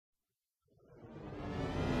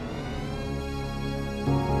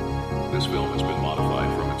This film has been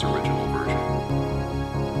modified from its original version.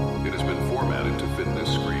 It has been formatted to fit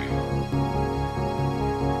this screen.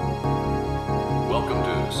 Welcome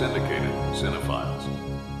to Syndicated Cinephiles.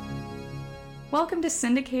 Welcome to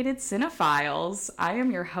Syndicated Cinephiles. I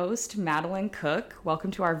am your host, Madeline Cook.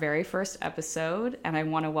 Welcome to our very first episode, and I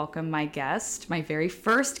want to welcome my guest, my very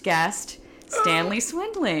first guest, Stanley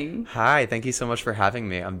Swindling. Hi, thank you so much for having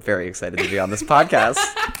me. I'm very excited to be on this podcast.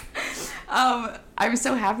 I'm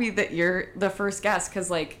so happy that you're the first guest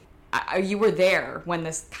because, you were there when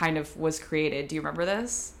this kind of was created. Do you remember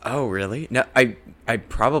this? Oh, really? No, I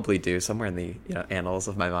probably do, somewhere in the annals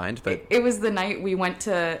of my mind. But it was the night we went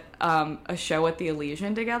to a show at the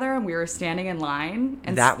Elysian together, and we were standing in line.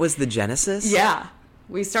 And that was the genesis? Yeah.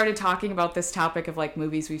 We started talking about this topic of,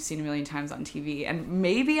 movies we've seen a million times on TV. And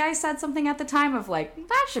maybe I said something at the time of,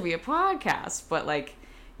 that should be a podcast. But,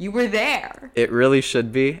 you were there. It really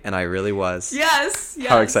should be, and I really was. Yes.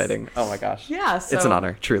 How exciting. Oh, my gosh. Yeah. It's an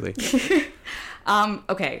honor, truly.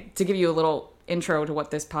 Okay, to give you a little intro to what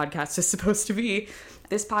this podcast is supposed to be,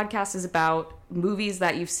 this podcast is about movies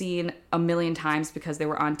that you've seen a million times because they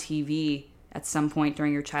were on TV at some point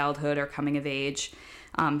during your childhood or coming of age.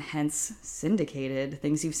 Hence syndicated,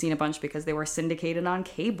 things you've seen a bunch because they were syndicated on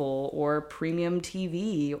cable or premium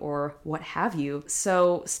TV or what have you.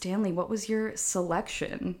 So, Stanley, what was your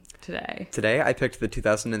selection today? Today, I picked the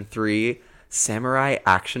 2003 samurai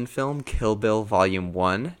action film Kill Bill Volume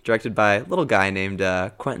 1, directed by a little guy named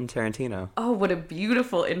Quentin Tarantino. Oh, what a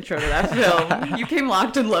beautiful intro to that film. You came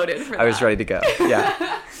locked and loaded for that. I was ready to go,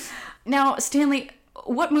 yeah. Now, Stanley,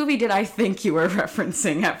 what movie did I think you were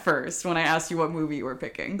referencing at first when I asked you what movie you were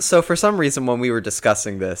picking? So for some reason, when we were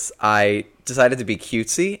discussing this, I decided to be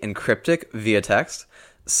cutesy and cryptic via text.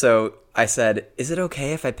 So I said, is it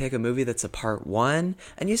okay if I pick a movie that's a part one?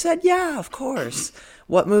 And you said, yeah, of course.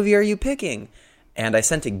 What movie are you picking? And I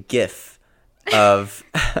sent a GIF of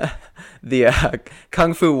the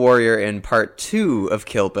Kung Fu Warrior in part 2 of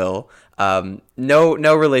Kill Bill.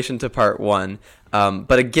 No relation to part 1,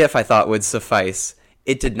 but a GIF I thought would suffice.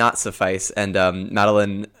 It did not suffice, and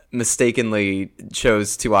Madeline mistakenly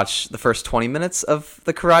chose to watch the first 20 minutes of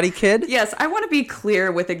The Karate Kid. Yes, I want to be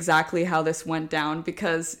clear with exactly how this went down,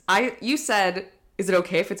 because you said, is it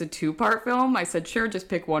okay if it's a 2-part film? I said, sure, just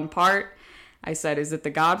pick one part. I said, is it The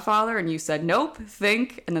Godfather? And you said, nope,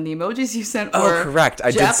 think. And then the emojis you sent were correct.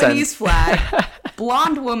 Japanese flag,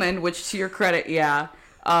 blonde woman, which to your credit, yeah,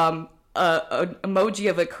 an emoji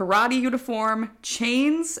of a karate uniform,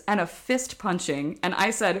 chains, and a fist punching. And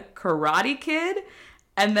I said, Karate Kid?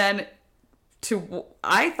 And then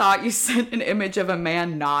I thought you sent an image of a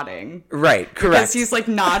man nodding. Right, correct. Because he's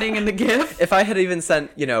nodding in the GIF. If I had even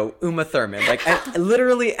sent, Uma Thurman,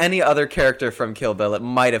 literally any other character from Kill Bill, it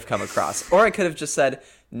might have come across. Or I could have just said,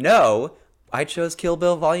 no, I chose Kill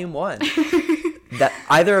Bill Volume 1. That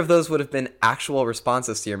either of those would have been actual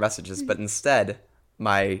responses to your messages, but instead,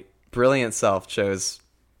 my brilliant self chose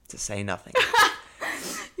to say nothing.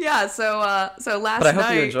 Yeah, so last night... But I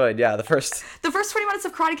hope you enjoyed, the first 20 minutes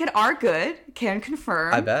of Karate Kid are good, can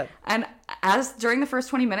confirm. I bet. And during the first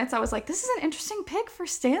 20 minutes, I was like, this is an interesting pick for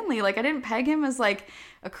Stanley. I didn't peg him as, a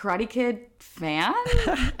Karate Kid fan.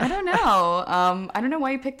 I don't know. I don't know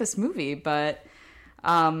why you picked this movie, but...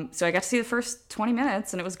 so I got to see the first 20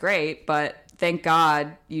 minutes, and it was great, but... Thank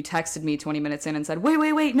God you texted me 20 minutes in and said,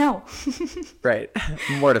 wait, no. Right.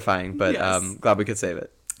 Mortifying, but yes. Glad we could save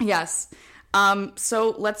it. Yes.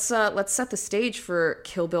 So let's set the stage for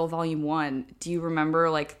Kill Bill Volume 1. Do you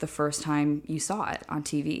remember, the first time you saw it on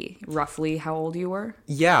TV? Roughly how old you were?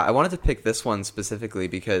 Yeah, I wanted to pick this one specifically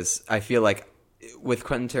because I feel like with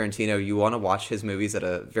Quentin Tarantino, you want to watch his movies at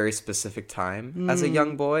a very specific time as a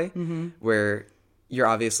young boy, where you're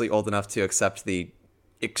obviously old enough to accept the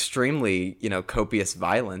extremely, copious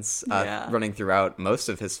violence running throughout most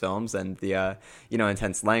of his films and the,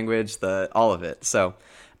 intense language, all of it. So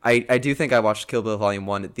I do think I watched Kill Bill Volume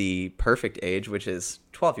 1 at the perfect age, which is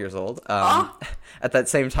 12 years old. At that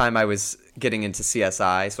same time, I was getting into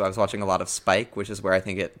CSI, so I was watching a lot of Spike, which is where I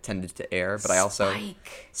think it tended to air. But I also...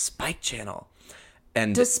 Spike Channel.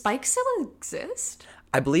 And does Spike still exist?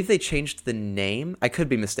 I believe they changed the name. I could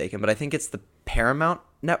be mistaken, but I think it's the Paramount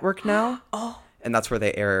Network now. And that's where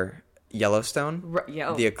they air Yellowstone,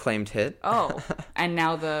 the acclaimed hit. Oh, and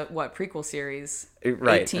now the, prequel series?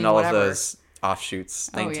 Right, and all whatever. of those offshoots,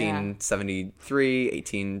 1973,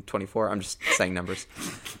 1824, I'm just saying numbers.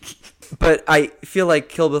 But I feel like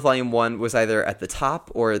Kill Bill Volume 1 was either at the top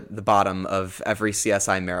or the bottom of every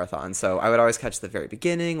CSI marathon. So I would always catch the very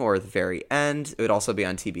beginning or the very end. It would also be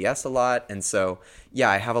on TBS a lot. And so,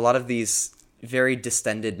 I have a lot of these very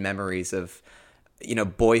distended memories of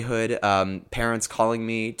boyhood, parents calling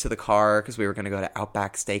me to the car because we were going to go to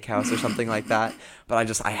Outback Steakhouse or something like that.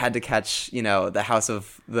 But I had to catch, the House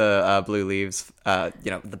of the Blue Leaves,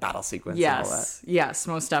 the battle sequence and all that. Yes,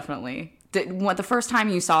 most definitely. The first time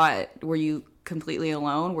you saw it, were you completely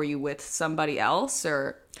alone? Were you with somebody else,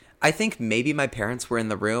 or? I think maybe my parents were in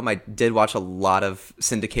the room. I did watch a lot of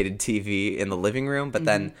syndicated TV in the living room, but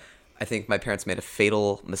then I think my parents made a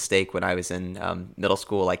fatal mistake when I was in middle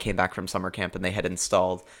school. I came back from summer camp and they had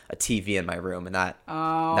installed a TV in my room, and that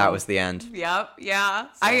was the end. Yep, yeah. So.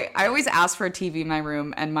 I always asked for a TV in my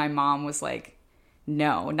room, and my mom was like,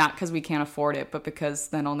 no, not because we can't afford it, but because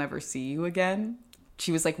then I'll never see you again.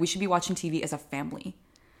 She was like, we should be watching TV as a family.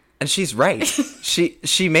 And she's right.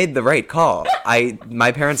 She made the right call.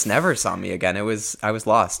 My parents never saw me again. I was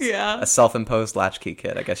lost. Yeah. A self-imposed latchkey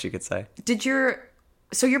kid, I guess you could say.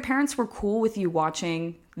 So your parents were cool with you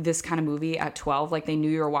watching this kind of movie at 12? Like, they knew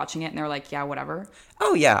you were watching it and they were like, yeah, whatever?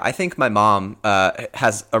 Oh, yeah. I think my mom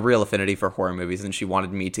has a real affinity for horror movies, and she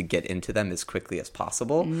wanted me to get into them as quickly as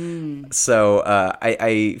possible. So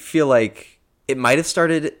I feel like it might have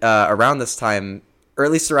started around this time, or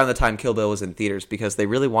at least around the time Kill Bill was in theaters, because they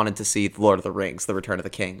really wanted to see The Lord of the Rings, The Return of the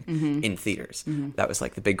King, in theaters. That was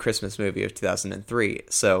like the big Christmas movie of 2003.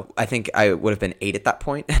 So I think I would have been 8 at that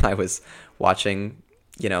point, and I was watching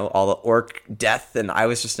all the orc death, and I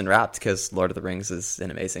was just enwrapped because Lord of the Rings is an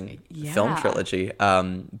amazing film trilogy.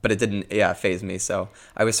 But it didn't, faze me. So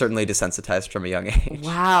I was certainly desensitized from a young age.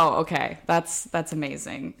 Wow. Okay. That's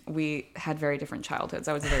amazing. We had very different childhoods.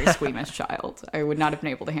 I was a very squeamish child. I would not have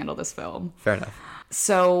been able to handle this film. Fair enough.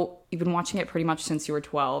 So you've been watching it pretty much since you were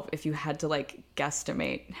 12. If you had to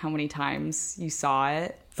guesstimate how many times you saw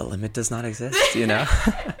it. The limit does not exist,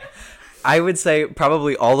 I would say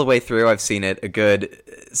probably all the way through I've seen it a good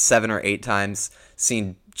 7 or 8 times,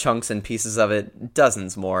 seen chunks and pieces of it,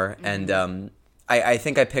 dozens more. And I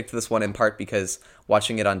think I picked this one in part because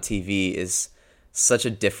watching it on TV is such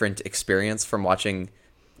a different experience from watching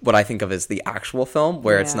what I think of as the actual film,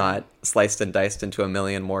 where it's not sliced and diced into a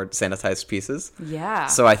million more sanitized pieces. Yeah.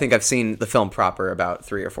 So I think I've seen the film proper about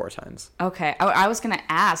 3 or 4 times. Okay. I was going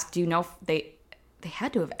to ask, do you know if they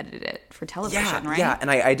had to have edited it for television, right? Yeah, and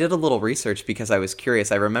I did a little research because I was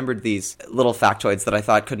curious. I remembered these little factoids that I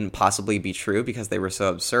thought couldn't possibly be true because they were so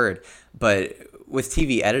absurd. But with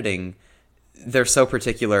TV editing, they're so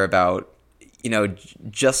particular about,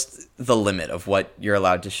 just the limit of what you're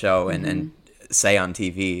allowed to show and say on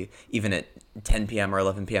TV, even at 10 p.m. or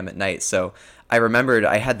 11 p.m. at night. So I remembered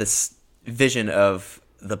I had this vision of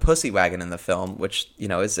the pussy wagon in the film, which,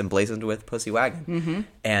 is emblazoned with pussy wagon.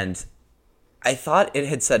 And I thought it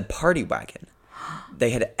had said party wagon.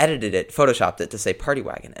 They had edited it, photoshopped it to say party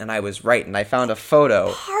wagon, and I was right. And I found a photo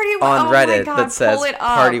on Reddit that says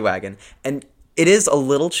party wagon. And it is a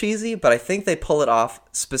little cheesy, but I think they pull it off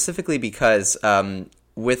specifically because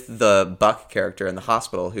with the Buck character in the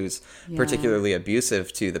hospital, who's particularly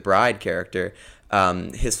abusive to the bride character,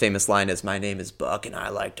 his famous line is, "My name is Buck and I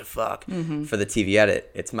like to fuck." For the TV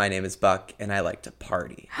edit, it's, "My name is Buck and I like to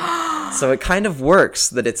party." So it kind of works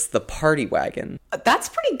that it's the party wagon. That's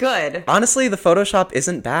pretty good. Honestly, the Photoshop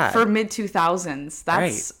isn't bad. For mid-2000s, that's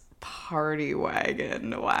right. Party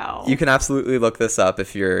wagon. Wow. You can absolutely look this up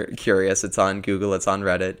if you're curious. It's on Google, it's on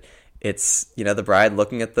Reddit. It's, the bride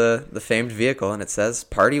looking at the famed vehicle, and it says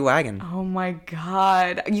party wagon. Oh my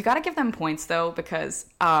God. You got to give them points, though, because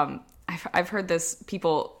I've heard this,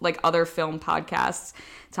 people, other film podcasts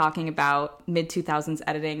talking about mid-2000s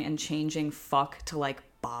editing and changing fuck to,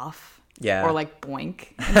 boff. Yeah. Or, boink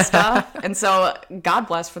and stuff. And so, God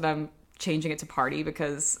bless for them changing it to party,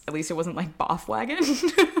 because at least it wasn't, boff wagon.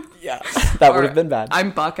 Yeah. That would have been bad.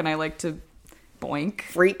 I'm Buck and I like to boink.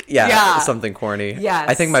 Freak. Yeah. Something corny. Yes.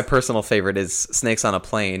 I think my personal favorite is Snakes on a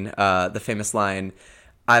Plane. The famous line,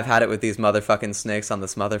 "I've had it with these motherfucking snakes on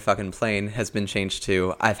this motherfucking plane," has been changed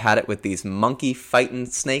to, "I've had it with these monkey fighting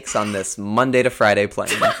snakes on this Monday to Friday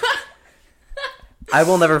plane." I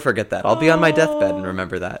will never forget that. I'll be on my deathbed and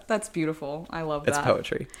remember that. That's beautiful. I love that. It's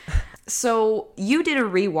poetry. So you did a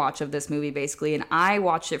rewatch of this movie, basically, and I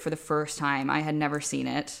watched it for the first time. I had never seen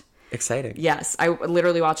it. Exciting. Yes. I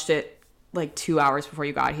literally watched it 2 hours before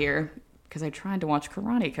you got here because I tried to watch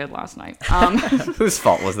Karate Kid last night. Whose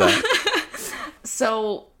fault was that?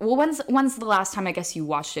 So, when's the last time, I guess, you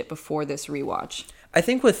watched it before this rewatch? I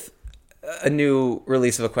think with a new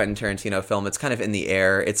release of a Quentin Tarantino film, it's kind of in the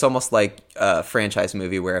air. It's almost like a franchise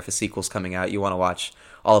movie where if a sequel's coming out, you want to watch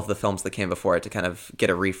all of the films that came before it to kind of get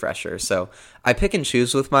a refresher. So I pick and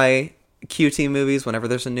choose with my QT movies whenever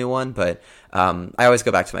there's a new one, but I always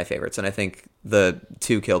go back to my favorites, and I think the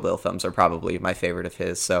 2 Kill Bill films are probably my favorite of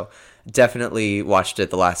his. So definitely watched it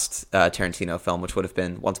the last Tarantino film, which would have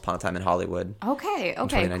been Once Upon a Time in Hollywood. Okay,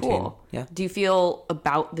 2019. cool. Yeah. Do you feel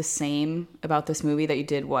about the same about this movie that you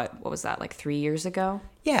did, what was that, like 3 years ago?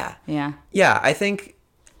 Yeah. Yeah. Yeah, I think,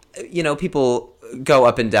 people go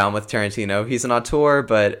up and down with Tarantino. He's an auteur,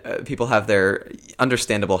 but people have their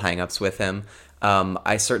understandable hangups with him.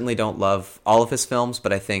 I certainly don't love all of his films,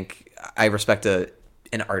 but I think I respect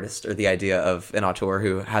an artist or the idea of an auteur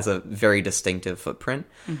who has a very distinctive footprint.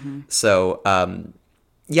 Mm-hmm. So,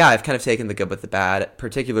 I've kind of taken the good with the bad,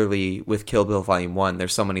 particularly with Kill Bill Volume 1.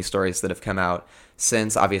 There's so many stories that have come out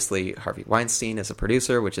since. Obviously, Harvey Weinstein is a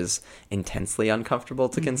producer, which is intensely uncomfortable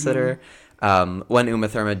to consider. When Uma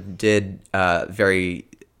Thurman did very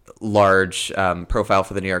large profile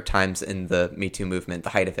for the New York Times in the Me Too movement, the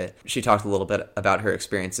height of it, she talked a little bit about her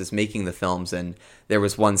experiences making the films, and there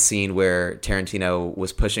was one scene where Tarantino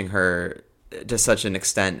was pushing her to such an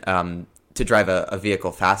extent to drive a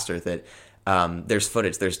vehicle faster that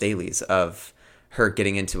there's dailies of her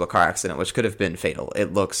getting into a car accident, which could have been fatal.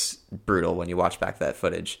 It looks brutal when you watch back that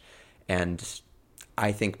footage, and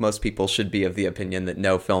I think most people should be of the opinion that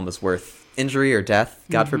no film is worth injury or death,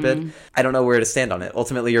 God forbid. I don't know where to stand on it.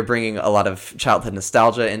 Ultimately, you're bringing a lot of childhood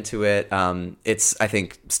nostalgia into it. It's, I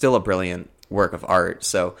think, still a brilliant work of art.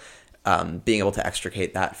 So being able to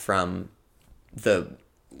extricate that from the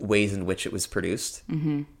ways in which it was produced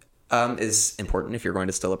is important if you're going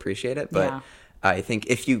to still appreciate it. But I think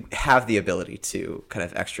if you have the ability to kind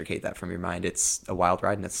of extricate that from your mind, it's a wild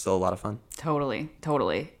ride and it's still a lot of fun. Totally.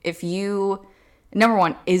 If you... Number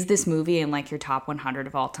one, is this movie in like your top 100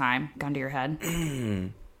 of all time? Gun to your head?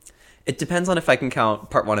 It depends on if I can count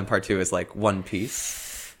part 1 and part 2 as like one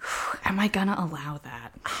piece. Am I gonna allow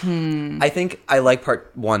that? I think I like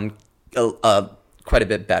part 1 quite a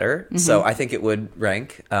bit better. So I think it would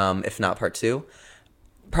rank, if not part 2.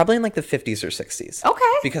 Probably in like the 50s or 60s. Okay.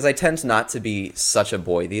 Because I tend not to be such a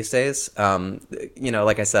boy these days.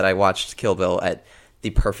 Like I said, I watched Kill Bill at the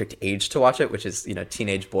perfect age to watch it, which is,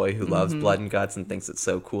 teenage boy who loves blood and guts and thinks it's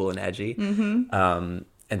so cool and edgy, and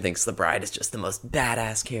thinks the bride is just the most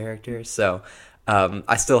badass character. So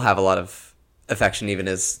I still have a lot of affection, even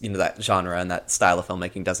as, that genre and that style of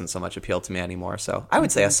filmmaking doesn't so much appeal to me anymore. So I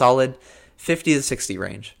would say a solid 50 to 60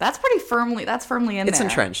 range. That's firmly in there. It's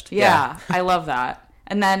entrenched. Yeah, I love that.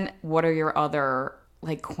 And then what are your other...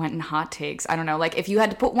 like Quentin hot takes? I don't know. Like if you had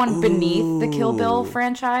to put one beneath the Kill Bill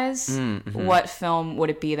franchise, what film would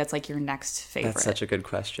it be that's like your next favorite? That's such a good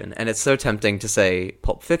question. And it's so tempting to say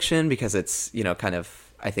Pulp Fiction because it's, kind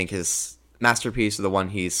of, I think his masterpiece, or the one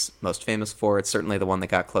he's most famous for. It's certainly the one that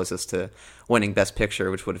got closest to winning Best Picture,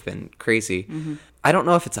 which would have been crazy. I don't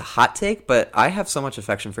know if it's a hot take, but I have so much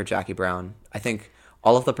affection for Jackie Brown. I think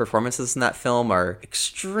all of the performances in that film are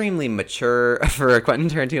extremely mature for a Quentin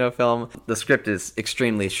Tarantino film. The script is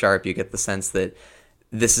extremely sharp. You get the sense that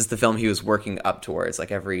this is the film he was working up towards.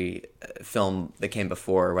 Like every film that came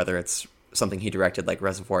before, whether it's something he directed like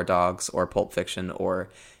Reservoir Dogs or Pulp Fiction, or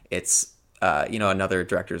it's, another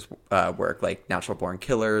director's work like Natural Born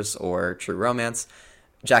Killers or True Romance,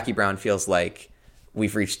 Jackie Brown feels like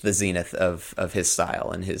we've reached the zenith of his style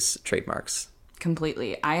and his trademarks.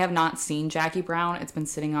 Completely. I have not seen Jackie Brown. It's been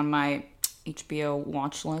sitting on my HBO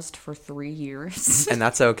watch list for 3 years. And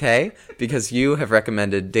that's okay, because you have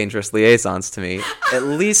recommended Dangerous Liaisons to me at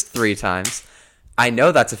least 3 times. I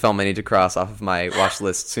know that's a film I need to cross off of my watch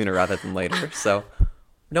list sooner rather than later. So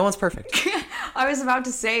no one's perfect. I was about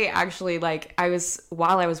to say, actually, like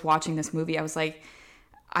while I was watching this movie, I was like,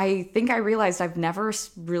 I think I realized I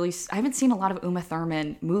haven't seen a lot of Uma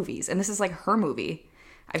Thurman movies. And this is like her movie.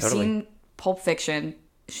 I've seen Pulp Fiction.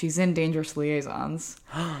 She's in Dangerous Liaisons.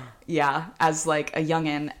 Yeah, as like a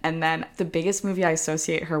youngin'. And then the biggest movie I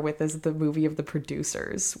associate her with is the movie of The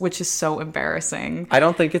Producers, which is so embarrassing. I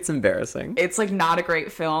don't think it's embarrassing. It's like not a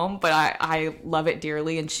great film, but I love it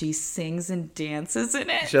dearly, and she sings and dances in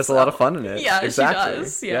it. She has a lot of fun in it. Yeah, exactly. She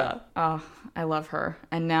does. Yeah. Oh, I love her.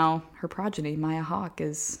 And now her progeny, Maya Hawke,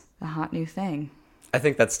 is a hot new thing. I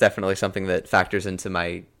think that's definitely something that factors into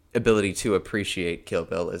my ability to appreciate Kill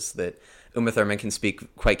Bill, is that Uma Thurman can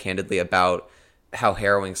speak quite candidly about how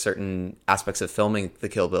harrowing certain aspects of filming the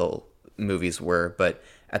Kill Bill movies were, but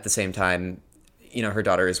at the same time, her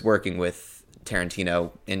daughter is working with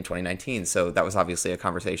Tarantino in 2019, so that was obviously a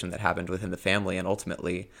conversation that happened within the family, and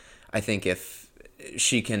ultimately, I think if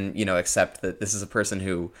she can, accept that this is a person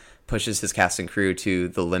who pushes his cast and crew to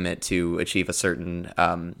the limit to achieve a certain,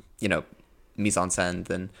 mise en scène,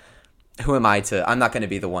 then who am I I'm not going to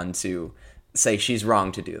be the one to say she's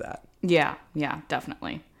wrong to do that. Yeah,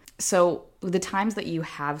 definitely. So the times that you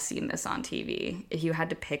have seen this on TV, if you had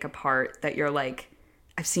to pick a part that you're like,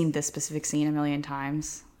 I've seen this specific scene a million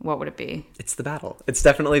times, What would it be? It's the battle. It's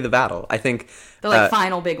definitely the battle. I think The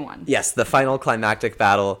final big one. Yes, the final climactic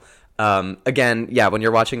battle. Again, yeah, when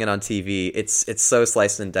you're watching it on TV, it's so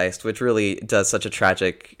sliced and diced, which really does such a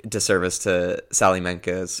tragic disservice to Sally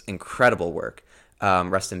Menke's incredible work.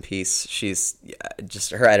 Rest in peace. She's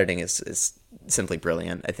just, her editing is simply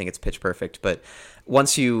brilliant. I think it's pitch perfect. But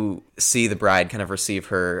once you see the bride kind of receive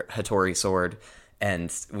her Hattori sword,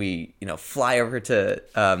 and we, fly over to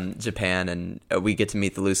Japan, and we get to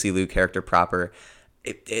meet the Lucy Liu character proper,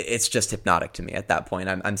 it's just hypnotic to me at that point.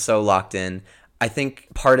 I'm so locked in. I think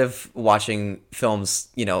part of watching films,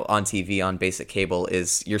 on TV, on basic cable,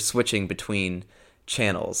 is you're switching between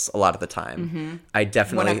channels a lot of the time. Mm-hmm. I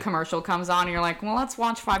definitely... When a commercial comes on, you're like, well, let's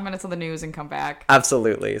watch 5 minutes of the news and come back.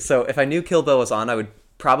 Absolutely. So if I knew Kill Bill was on, I would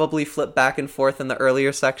probably flip back and forth in the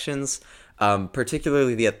earlier sections,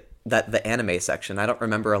 particularly the anime section. I don't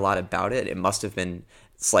remember a lot about it. It must have been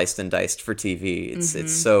sliced and diced for TV.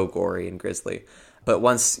 It's so gory and grisly. But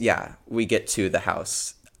once, we get to the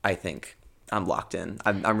house, I think I'm locked in.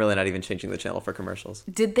 I'm really not even changing the channel for commercials.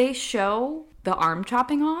 Did they show the arm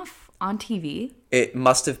chopping off on TV? It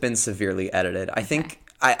must have been severely edited. I think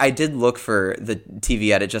I did look for the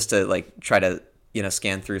TV edit just to try to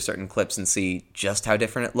scan through certain clips and see just how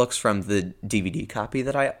different it looks from the DVD copy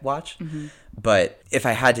that I watched. Mm-hmm. But if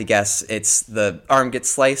I had to guess, it's the arm gets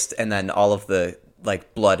sliced and then all of the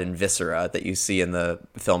blood and viscera that you see in the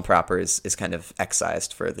film proper is kind of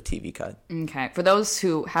excised for the TV cut. Okay. For those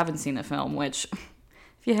who haven't seen the film, which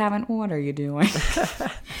if you haven't, what are you doing?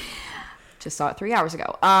 Just saw it 3 hours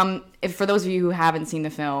ago. If for those of you who haven't seen the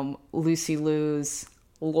film, Lucy Liu's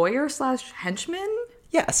lawyer / henchman?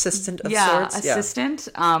 Yeah, assistant of sorts. Assistant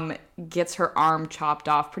gets her arm chopped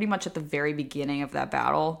off pretty much at the very beginning of that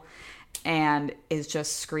battle and is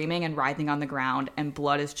just screaming and writhing on the ground, and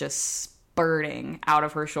blood is just spurting out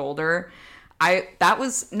of her shoulder. That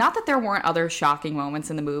was, not that there weren't other shocking moments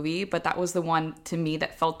in the movie, but that was the one to me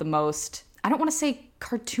that felt the most, I don't want to say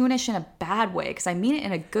cartoonish in a bad way, because I mean it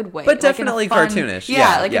in a good way. But definitely cartoonish.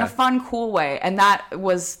 Yeah, in a fun, cool way. And that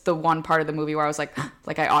was the one part of the movie where I was like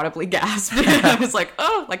I audibly gasped. I was like,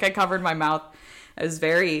 oh, I covered my mouth. I was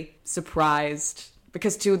very surprised.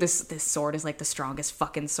 Because, too, this sword is the strongest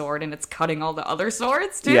fucking sword, and it's cutting all the other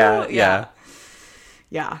swords, too. Yeah.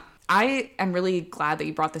 I am really glad that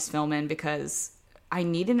you brought this film in, because I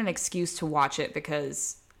needed an excuse to watch it,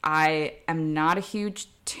 because I am not a huge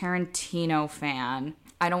Tarantino fan.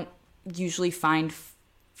 I don't usually find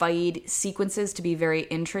fight sequences to be very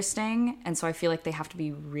interesting, and so I feel like they have to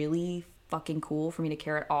be really fucking cool for me to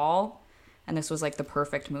care at all. And this was the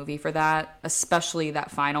perfect movie for that, especially that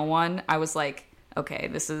final one. I was like, okay,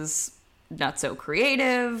 this is not so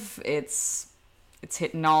creative. It's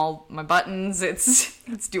hitting all my buttons.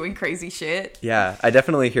 It's doing crazy shit. Yeah, I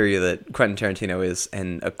definitely hear you that Quentin Tarantino is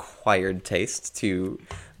an acquired taste, to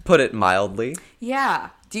put it mildly. Yeah.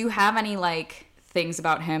 Do you have any things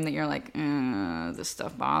about him that you're like, this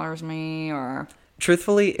stuff bothers me, or?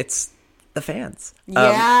 Truthfully, it's the fans.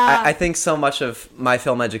 Yeah. I think so much of my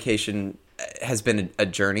film education has been a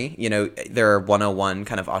journey. There are 101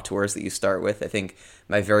 kind of auteurs that you start with. I think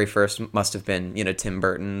my very first must have been, Tim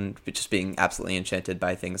Burton, just being absolutely enchanted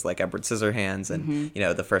by things like Edward Scissorhands and,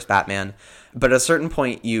 the first Batman. But at a certain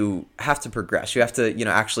point, you have to progress. You have to,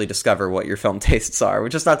 actually discover what your film tastes are,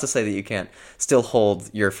 which is not to say that you can't still hold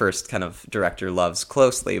your first kind of director loves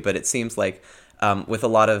closely. But it seems like with a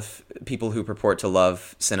lot of people who purport to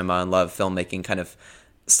love cinema and love filmmaking kind of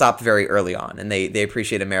stopped very early on, and they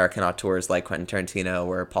appreciate American auteurs like Quentin Tarantino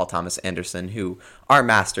or Paul Thomas Anderson, who are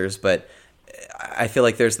masters, but I feel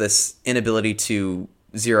like there's this inability to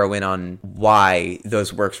zero in on why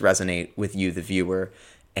those works resonate with you, the viewer,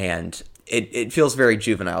 and it feels very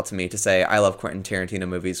juvenile to me to say I love Quentin Tarantino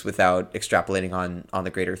movies without extrapolating on the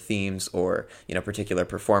greater themes or particular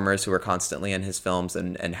performers who are constantly in his films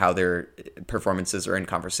and how their performances are in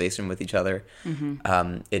conversation with each other.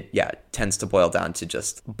 It tends to boil down to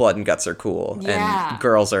just blood and guts are cool and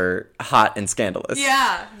girls are hot and scandalous.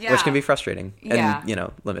 Which can be frustrating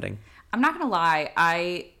and limiting. I'm not gonna lie,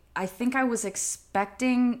 I think I was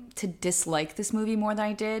expecting to dislike this movie more than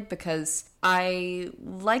I did, because I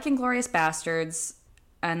like Inglourious Bastards,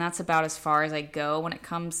 and that's about as far as I go when it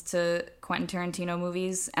comes to Quentin Tarantino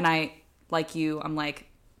movies. And I, like you, I'm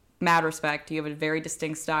mad respect. You have a very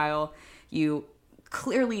distinct style. You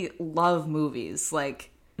clearly love movies.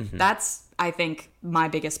 That's, I think, my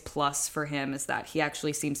biggest plus for him, is that he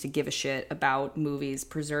actually seems to give a shit about movies,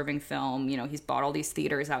 preserving film. He's bought all these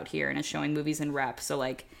theaters out here and is showing movies in rep. So,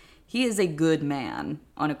 he is a good man,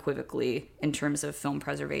 unequivocally, in terms of film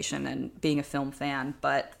preservation and being a film fan.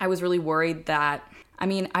 But I was really worried that I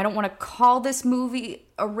mean, I don't want to call this movie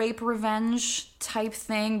a rape revenge type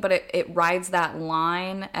thing, but it rides that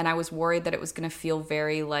line, and I was worried that it was going to feel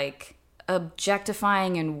very, like,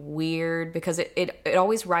 objectifying and weird, because it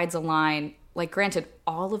always rides a line. Like, granted,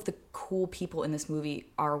 all of the cool people in this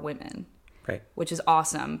movie are women. Right. Which is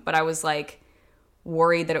awesome, but I was, like,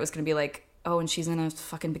 worried that it was going to be like, oh, and she's in a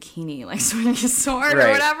fucking bikini, like, swinging a sword or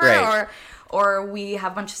whatever, right. Or we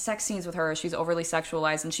have a bunch of sex scenes with her. She's overly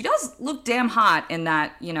sexualized, and she does look damn hot in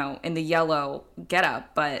that, you know, in the yellow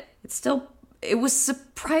getup. But it was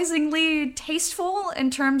surprisingly tasteful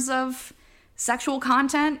in terms of sexual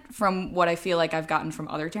content from what I feel like I've gotten from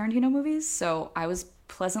other Tarantino movies. So I was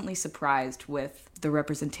pleasantly surprised with the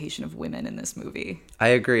representation of women in this movie. I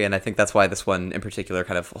agree, and I think that's why this one in particular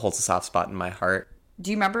kind of holds a soft spot in my heart.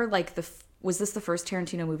 Do you remember, like, was this the first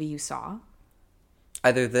Tarantino movie you saw?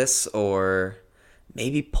 Either this or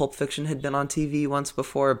maybe Pulp Fiction had been on TV once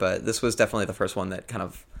before, but this was definitely the first one that kind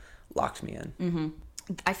of locked me in. Mm-hmm.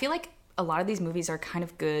 I feel like a lot of these movies are kind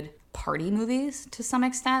of good party movies to some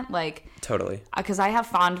extent. Like, totally. Because I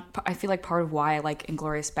feel like part of why I like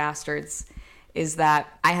Inglourious Bastards is that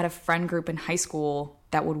I had a friend group in high school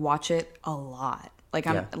that would watch it a lot. Like,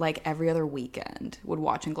 like every other weekend would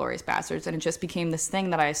watch Inglourious Bastards, and it just became this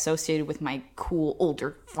thing that I associated with my cool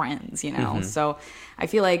older friends, you know? Mm-hmm. So I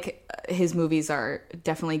feel like his movies are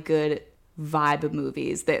definitely good vibe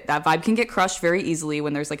movies. That vibe can get crushed very easily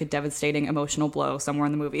when there's, like, a devastating emotional blow somewhere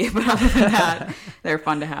in the movie. But other than that, they're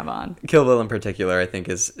fun to have on. Kill Bill in particular, I think,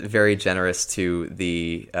 is very generous to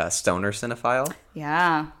the stoner cinephile.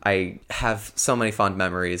 Yeah. I have so many fond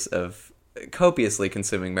memories of copiously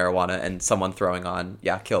consuming marijuana and someone throwing on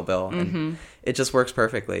Kill Bill, and it just works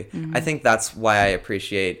perfectly. I think that's why I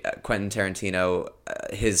appreciate Quentin Tarantino.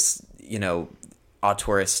 His, you know,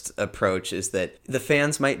 auteurist approach is that the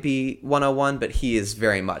fans might be 101, but he is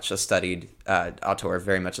very much a studied auteur,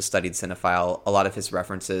 very much a studied cinephile. A lot of his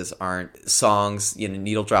references aren't songs, you know,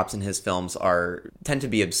 needle drops in his films tend to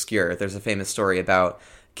be obscure. There's a famous story about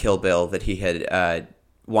Kill Bill that he had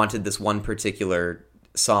wanted this one particular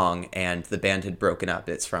song, and the band had broken up.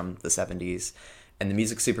 It's from the 70s, and the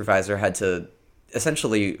music supervisor had to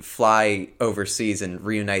essentially fly overseas and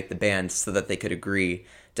reunite the band so that they could agree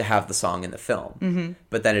to have the song in the film.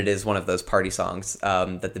 But then it is one of those party songs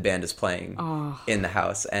that the band is playing in the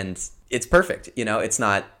house, and it's perfect. You know, it's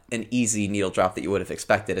not an easy needle drop that you would have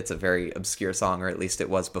expected. It's a very obscure song, or at least it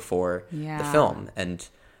was before the film, and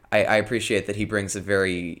I appreciate that he brings a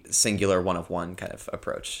very singular one-of-one kind of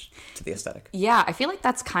approach to the aesthetic. Yeah, I feel like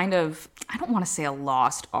that's kind of, I don't want to say a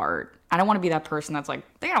lost art. I don't want to be that person that's like,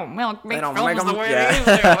 they don't make films the way they used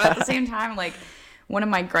to. But at the same time, like, one of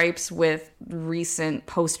my gripes with recent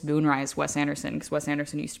post-Moonrise Wes Anderson, because Wes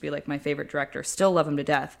Anderson used to be, like, my favorite director, still love him to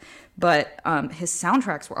death, but his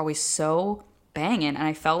soundtracks were always so banging, and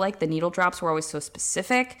I felt like the needle drops were always so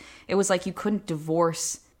specific. It was like you couldn't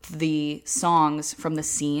divorce the songs from the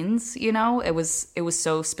scenes, you know? It was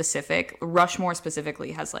so specific. Rushmore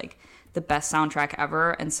specifically has, like, the best soundtrack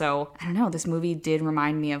ever, and so I don't know, this movie did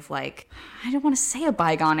remind me of, like, I don't want to say a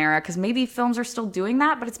bygone era, because maybe films are still doing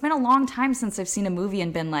that, but it's been a long time since I've seen a movie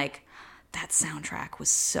and been like, that soundtrack was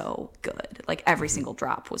so good. Like, every single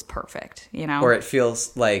drop was perfect, you know? Or it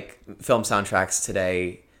feels like film soundtracks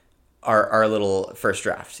today are a little first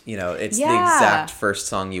draft. You know, it's the exact first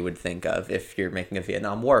song you would think of if you're making a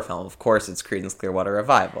Vietnam War film. Of course, it's Creedence Clearwater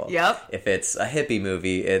Revival. Yep. If it's a hippie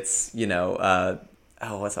movie, it's, you know,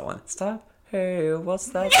 what's that one? Stop. Hey, what's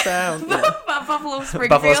that sound? Buffalo Springfield.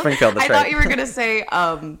 Buffalo Springfield, that's I right. thought you were going to say,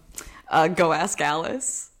 Go Ask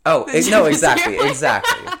Alice. Oh, no, exactly.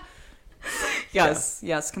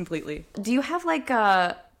 Yes, completely. Do you have, like,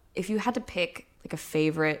 if you had to pick, like, a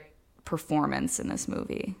favorite performance in this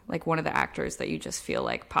movie, like one of the actors that you just feel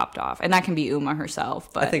like popped off, and that can be Uma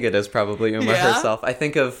herself, but I think it is probably Uma herself. I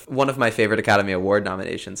think of one of my favorite Academy Award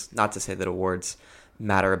nominations, not to say that awards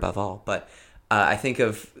matter above all, but I think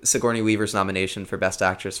of Sigourney Weaver's nomination for Best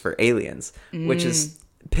Actress for Aliens, which is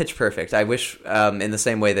pitch perfect. I wish in the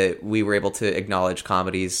same way that we were able to acknowledge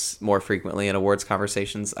comedies more frequently in awards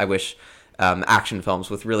conversations, I wish action films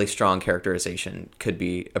with really strong characterization could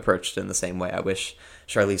be approached in the same way. I wish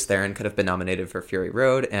Charlize Theron could have been nominated for Fury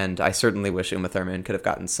Road, and I certainly wish Uma Thurman could have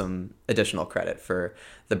gotten some additional credit for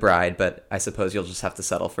The Bride, but I suppose you'll just have to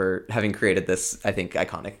settle for having created this, I think,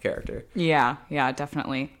 iconic character. Yeah,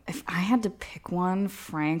 definitely. If I had to pick one,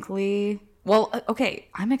 frankly... Well, okay,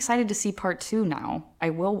 I'm excited to see part 2 now. I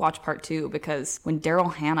will watch part 2, because when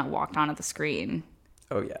Daryl Hannah walked onto the screen...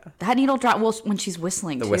 Oh, yeah. That needle drop, well, when she's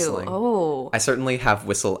whistling, too. Whistling. Oh. I certainly have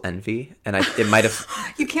whistle envy, and it might have...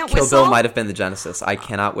 You can't Kill whistle? Bill might have been the genesis. I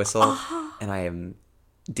cannot whistle, and I am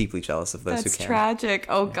deeply jealous of those who That's can. tragic.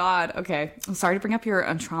 Oh God. Okay. I'm sorry to bring up your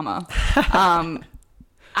trauma.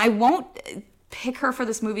 I won't pick her for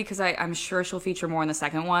this movie because I'm sure she'll feature more in the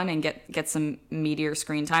second one and get some meatier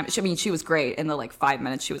screen time. I mean, she was great in the like 5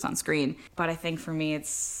 minutes she was on screen. But I think for me,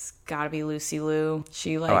 it's gotta be Lucy Liu.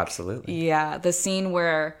 She like, Oh, absolutely. Yeah, the scene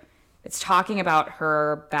where it's talking about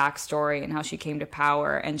her backstory and how she came to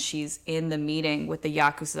power, and she's in the meeting with the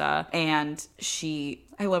Yakuza, and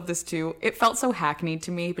I love this too. It felt so hackneyed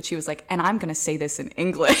to me, but she was like, and I'm gonna say this in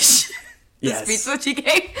English. The Yes. speech that she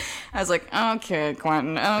gave. I was like, okay,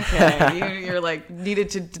 Quentin, okay. You're like, needed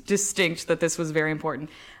to distinct that this was very important.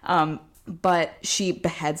 But she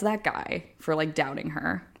beheads that guy for like doubting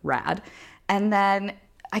her. Rad. And then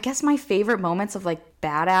I guess my favorite moments of like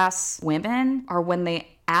badass women are when they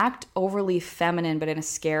act overly feminine, but in a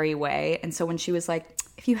scary way. And so when she was like,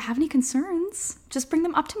 if you have any concerns, just bring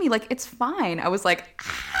them up to me. Like, it's fine. I was like,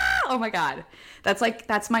 oh my God.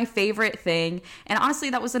 That's my favorite thing. And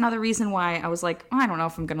honestly, that was another reason why I was like, I don't know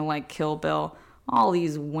if I'm going to like Kill Bill. All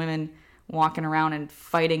these women walking around and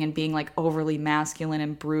fighting and being like overly masculine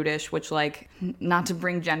and brutish, which like, not to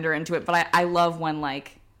bring gender into it, but I love when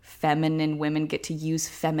like feminine women get to use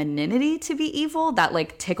femininity to be evil. That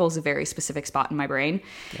like tickles a very specific spot in my brain.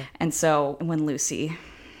 Yeah. And so when Lucy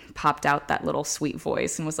popped out that little sweet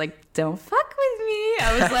voice and was like, don't fuck with me,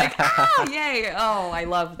 I was like, oh, yay. Oh, I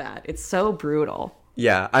love that. It's so brutal.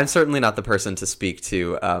 Yeah, I'm certainly not the person to speak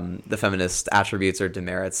to the feminist attributes or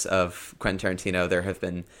demerits of Quentin Tarantino. There have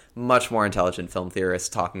been much more intelligent film theorists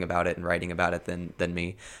talking about it and writing about it than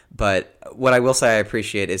me. But what I will say I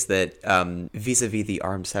appreciate is that vis-a-vis the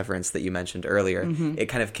arm severance that you mentioned earlier, it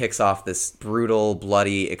kind of kicks off this brutal,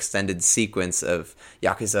 bloody, extended sequence of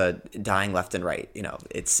Yakuza dying left and right. You know,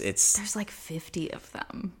 it's There's like 50 of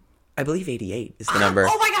them. I believe 88 is the number.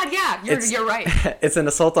 Oh my God, yeah, you're right. It's an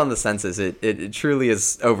assault on the senses. It truly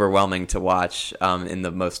is overwhelming to watch in the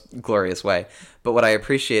most glorious way. But what I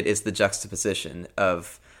appreciate is the juxtaposition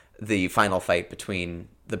of the final fight between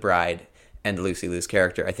the bride and Lucy Liu's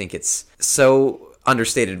character. I think it's so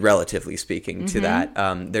understated, relatively speaking, to that.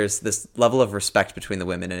 There's this level of respect between the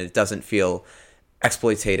women, and it doesn't feel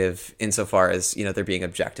exploitative insofar as, you know, they're being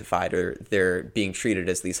objectified or they're being treated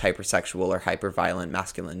as these hypersexual or hyperviolent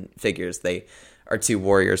masculine figures. They are two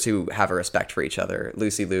warriors who have a respect for each other.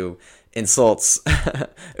 Lucy Liu insults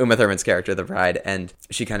Uma Thurman's character, the bride, and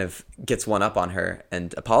she kind of gets one up on her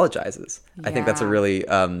and apologizes. Yeah. I think that's a really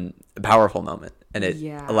powerful moment, and it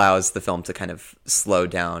allows the film to kind of slow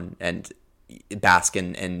down and bask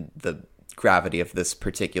in the gravity of this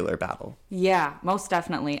particular battle. Yeah, most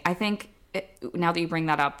definitely. I think now that you bring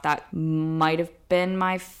that up, that might have been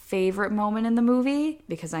my favorite moment in the movie,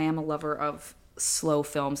 because I am a lover of slow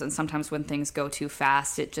films, and sometimes when things go too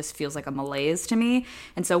fast, it just feels like a malaise to me.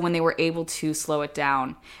 And so when they were able to slow it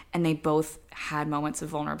down, and they both had moments of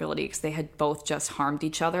vulnerability because they had both just harmed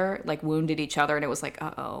each other, like wounded each other, and it was like,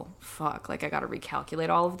 uh-oh, fuck, like I gotta recalculate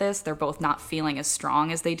all of this. They're both not feeling as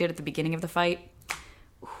strong as they did at the beginning of the fight.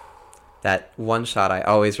 That one shot, I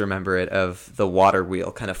always remember it, of the water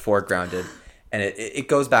wheel kind of foregrounded, and it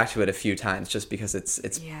goes back to it a few times just because it's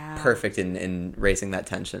perfect in raising that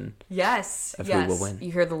tension. Yes, of who will win.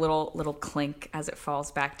 You hear the little clink as it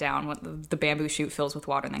falls back down. When the bamboo shoot fills with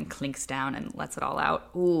water and then clinks down and lets it all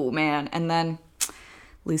out. Ooh, man! And then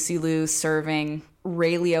Lucy Liu serving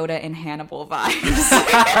Ray Liotta and Hannibal vibes.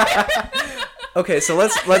 Okay, so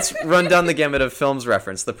let's run down the gamut of films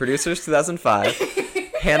referenced. The Producers 2005.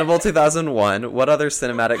 Hannibal 2001. What other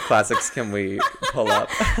cinematic classics can we pull up?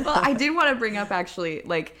 Well, I did want to bring up, actually,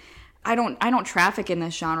 like, I don't traffic in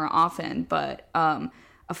this genre often, but a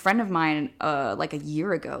friend of mine like a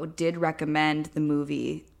year ago did recommend the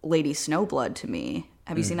movie Lady Snowblood to me.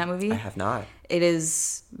 Have you seen that movie? I have not. It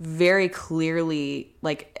is very clearly,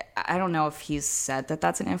 like, I don't know if he's said that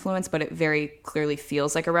that's an influence, but it very clearly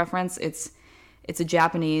feels like a reference. It's a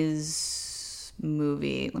Japanese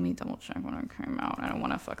movie. Let me double check when it came out. I don't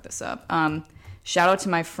want to fuck this up. Shout out to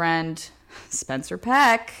my friend Spencer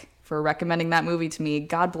Peck for recommending that movie to me.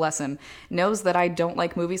 God bless him. Knows that I don't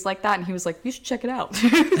like movies like that, and he was like, you should check it out.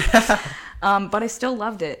 But I still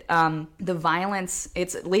loved it. The violence,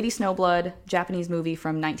 it's Lady Snowblood, Japanese movie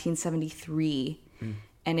from 1973.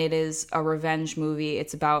 And it is a revenge movie.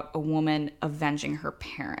 It's about a woman avenging her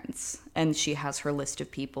parents. And she has her list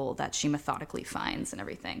of people that she methodically finds and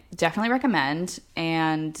everything. Definitely recommend.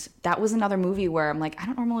 And that was another movie where I'm like, I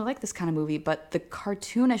don't normally like this kind of movie, but the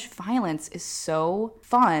cartoonish violence is so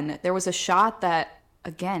fun. There was a shot that,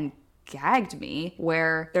 again, gagged me,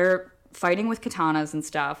 where they're fighting with katanas and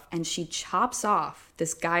stuff, and she chops off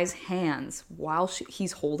this guy's hands while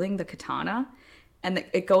he's holding the katana. and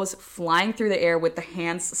it goes flying through the air with the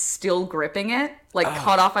hands still gripping it, like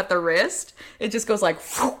cut off at the wrist. It just goes like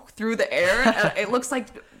through the air. It looks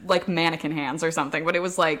like mannequin hands or something, but it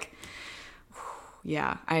was like,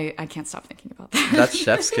 yeah, I can't stop thinking about that. That's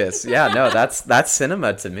chef's kiss. Yeah, no, that's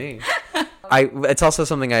cinema to me. It's also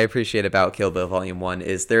something I appreciate about Kill Bill Volume 1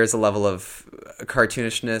 is there is a level of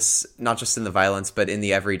cartoonishness, not just in the violence, but in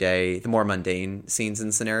the everyday, the more mundane scenes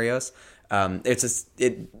and scenarios.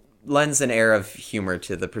 It lends an air of humor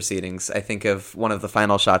to the proceedings. I think of one of the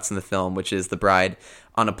final shots in the film, which is the bride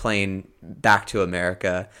on a plane back to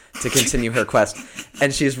America to continue her quest.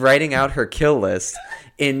 And she's writing out her kill list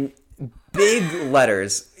in big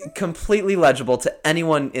letters, completely legible to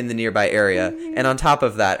anyone in the nearby area. And on top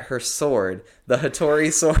of that, her sword, the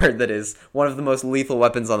Hattori sword that is one of the most lethal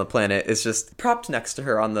weapons on the planet, is just propped next to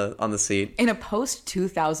her on the seat. In a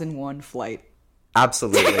post-2001 flight.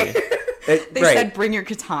 Absolutely. They said, bring your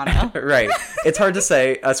katana. Right. It's hard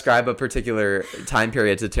to ascribe a particular time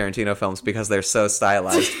period to Tarantino films because they're so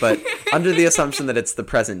stylized, but under the assumption that it's the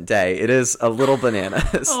present day, it is a little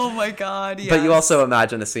bananas. Oh my God, yes. But you also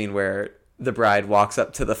imagine a scene where the bride walks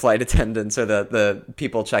up to the flight attendants or the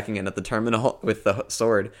people checking in at the terminal with the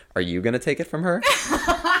sword. Are you going to take it from her?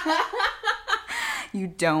 You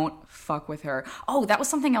don't fuck with her. Oh, that was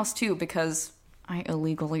something else too, because I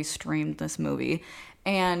illegally streamed this movie.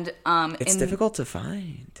 And it's difficult to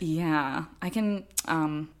find. Yeah, I can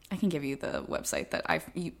give you the website that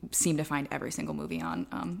you seem to find every single movie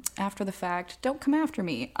on. After the fact, don't come after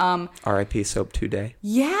me. R.I.P. Soap Today.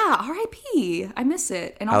 Yeah, R.I.P. I miss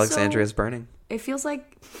it. And Alexandria's also, burning. It feels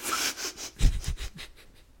like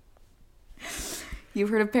you've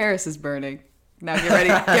heard of Paris is burning. Now get ready.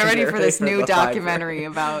 Get ready for this new documentary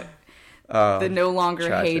about the no longer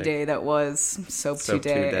tragic heyday that was Soap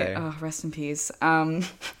Today. Oh, rest in peace. And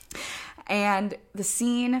the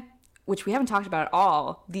scene, which we haven't talked about at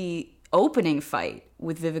all, the opening fight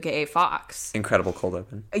with Vivica A. Fox. Incredible cold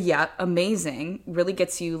open. Yeah, amazing. Really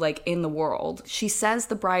gets you like in the world. She says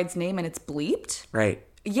the bride's name and it's bleeped. Right.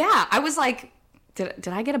 Yeah, I was like, did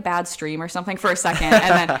I get a bad stream or something for a second?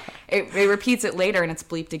 And then it repeats it later and it's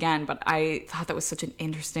bleeped again. But I thought that was such an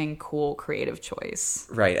interesting, cool, creative choice.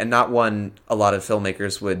 Right, and not one a lot of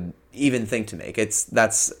filmmakers would even think to make.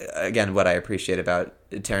 That's again what I appreciate about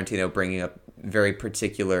Tarantino bringing up very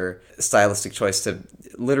particular stylistic choice to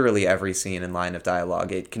literally every scene and line of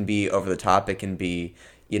dialogue. It can be over the top. It can be,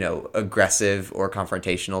 aggressive or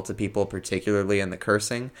confrontational to people, particularly in the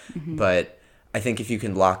cursing. Mm-hmm. But I think if you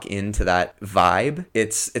can lock into that vibe,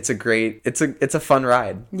 it's a fun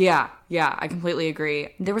ride. Yeah, I completely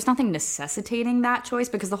agree. There was nothing necessitating that choice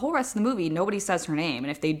because the whole rest of the movie, nobody says her name.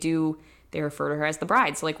 And if they do, they refer to her as the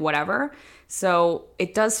bride. So, like, whatever. So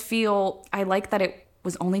it does feel, I like that it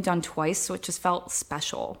was only done twice, so it just felt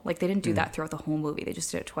special. Like, they didn't do that throughout the whole movie. They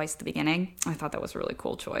just did it twice at the beginning. I thought that was a really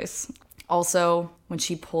cool choice. Also, when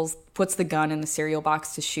she puts the gun in the cereal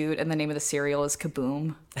box to shoot, and the name of the cereal is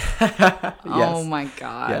Kaboom. Yes. Oh my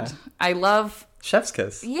God. Yeah. I love... Chef's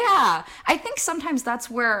kiss. Yeah. I think sometimes that's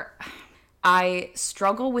where I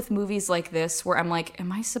struggle with movies like this, where I'm like,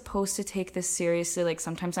 am I supposed to take this seriously? Like,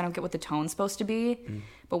 sometimes I don't get what the tone's supposed to be.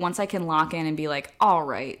 But once I can lock in and be like, all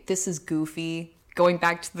right, this is goofy... Going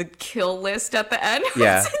back to the kill list at the end,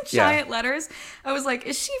 yeah, in giant letters, I was like,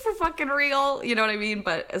 is she for fucking real? You know what I mean?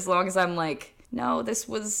 But as long as I'm like, no, this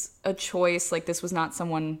was a choice. Like, this was not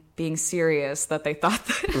someone being serious that they thought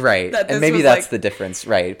that. Right. That and maybe that's the difference,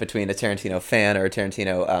 right, between a Tarantino fan or a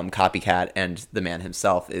Tarantino copycat and the man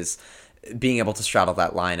himself is being able to straddle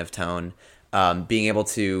that line of tone, being able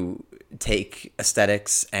to take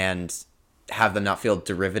aesthetics and have them not feel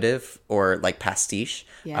derivative or like pastiche,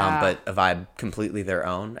 but a vibe completely their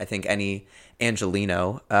own. I think any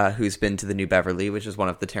Angelino who's been to the New Beverly, which is one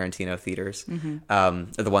of the Tarantino theaters,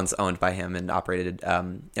 the ones owned by him and operated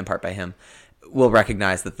in part by him, will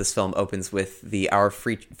recognize that this film opens with our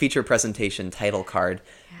feature presentation title card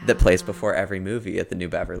that plays before every movie at the New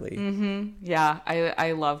Beverly. Mm-hmm. Yeah,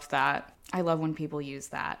 I loved that. I love when people use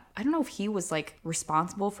that. I don't know if he was like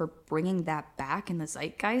responsible for bringing that back in the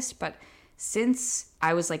zeitgeist, but since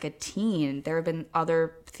I was like a teen, there have been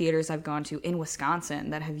other theaters I've gone to in Wisconsin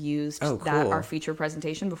that have used our feature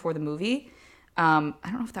presentation before the movie. I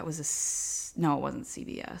don't know if that was no, it wasn't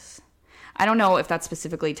CBS. I don't know if that's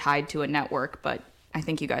specifically tied to a network, but I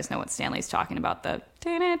think you guys know what Stanley's talking about. The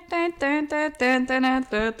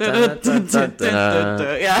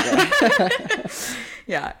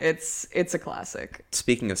yeah, it's a classic.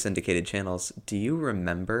 Speaking of syndicated channels, do you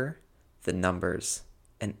remember the numbers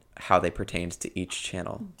and how they pertained to each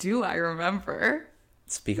channel? Do I remember?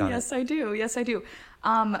 Speak on it. Yes, I do.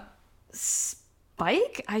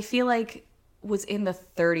 Spike, I feel like was in the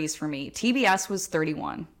 30s for me. TBS was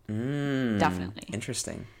 31. Definitely.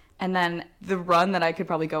 Interesting. And then the run that I could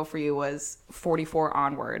probably go for you was 44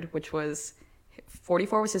 onward, which was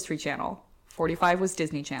 44 was History Channel, 45 was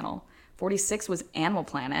Disney Channel, 46 was Animal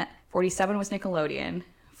Planet, 47 was Nickelodeon,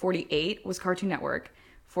 48 was Cartoon Network,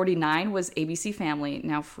 49 was ABC Family,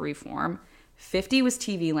 now Freeform, 50 was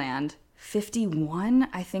TV Land, 51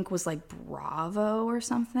 I think was like Bravo or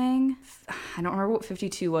something. I don't remember what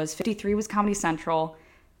 52 was. 53 was Comedy Central,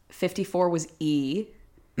 54 was E.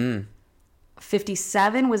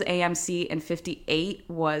 57 was AMC, and 58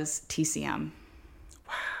 was TCM.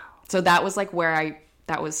 Wow. So that was like where I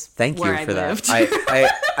Thank you where for I lived.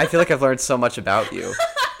 that. I feel like I've learned so much about you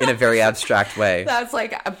in a very abstract way. That's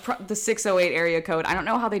like the 608 area code. I don't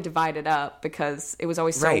know how they divide it up because it was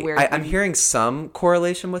always so weird. I'm hearing some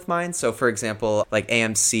correlation with mine. So, for example, like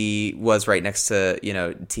AMC was right next to,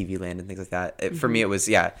 TV Land and things like that. For me, it was,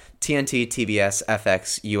 TNT, TBS,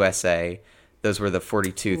 FX, USA. Those were the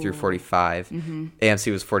 42 through 45.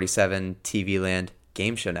 AMC was 47, TV Land,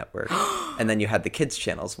 Game Show Network. And then you had the kids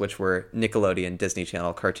channels, which were Nickelodeon, Disney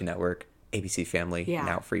Channel, Cartoon Network, ABC Family,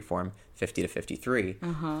 now Freeform, 50 to 53.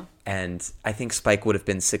 And I think Spike would have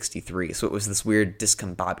been 63. So it was this weird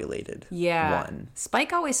discombobulated one.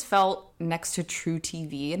 Spike always felt next to True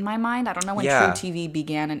TV in my mind. I don't know when True TV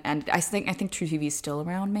began and ended. I think True TV is still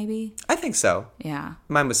around, maybe? I think so. Yeah.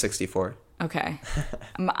 Mine was 64. Okay.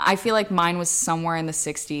 I feel like mine was somewhere in the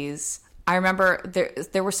 60s. I remember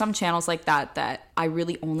there were some channels like that I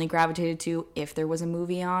really only gravitated to if there was a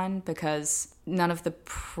movie on, because none of the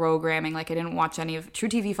programming, like I didn't watch any of True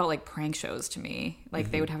TV felt like prank shows to me.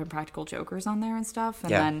 Like they would have Impractical Jokers on there and stuff.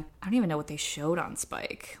 And then I don't even know what they showed on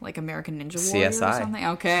Spike, like American Ninja Warrior or something.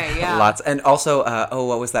 Okay, yeah. Lots. And also,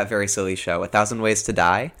 what was that very silly show? 1,000 Ways to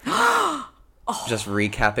Die? Just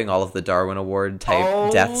recapping all of the Darwin Award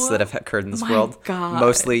type deaths that have occurred in this world. God.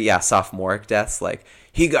 Mostly, sophomoric deaths. Like,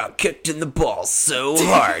 he got kicked in the balls so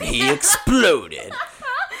hard, he exploded.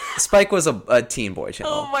 Spike was a teen boy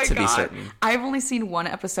channel, to be certain. I've only seen one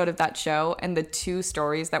episode of that show, and the two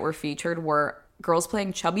stories that were featured were girls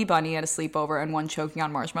playing Chubby Bunny at a sleepover and one choking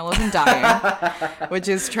on marshmallows and dying, which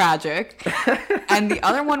is tragic. And the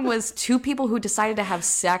other one was two people who decided to have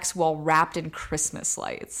sex while wrapped in Christmas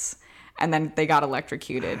lights. And then they got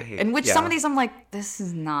electrocuted. In which some of these, I'm like, this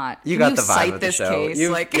is not. You got the vibe of the show. Case?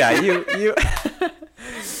 You.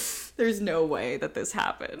 There's no way that this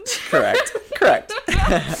happened. Correct.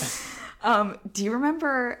 Do you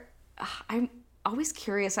remember? I'm always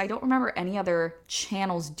curious. I don't remember any other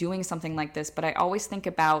channels doing something like this, but I always think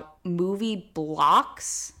about movie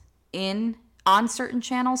blocks on certain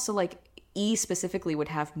channels. So like E specifically would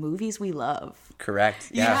have movies we love.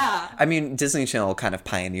 Correct. Yeah. I mean, Disney Channel kind of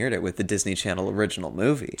pioneered it with the Disney Channel original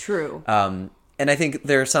movie. True. And I think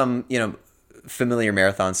there are some, familiar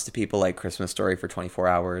marathons to people like Christmas Story for 24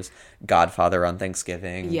 hours, Godfather on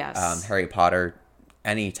Thanksgiving, Harry Potter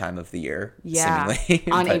any time of the year, seemingly.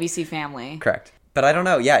 On ABC Family. Correct. But I don't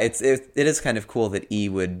know. Yeah, it is kind of cool that E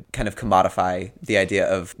would kind of commodify the idea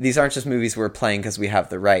of these aren't just movies we're playing because we have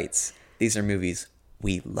the rights. These are movies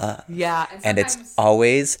we love. Yeah. And it's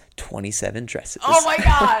always 27 dresses. Oh my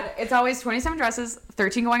God. It's always 27 dresses,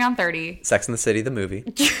 13 going on 30. Sex and the City, the movie.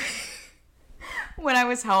 When I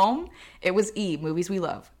was home, it was E, movies we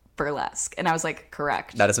love, Burlesque. And I was like,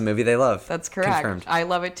 correct. That is a movie they love. That's correct. Confirmed. I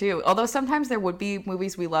love it too. Although sometimes there would be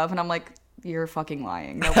movies we love, and I'm like, you're fucking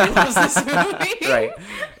lying. Nobody loves this movie.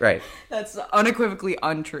 Right. That's unequivocally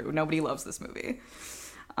untrue. Nobody loves this movie.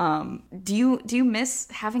 Do you miss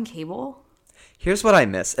having cable? Here's what I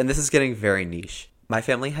miss, and this is getting very niche. My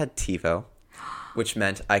family had TiVo, which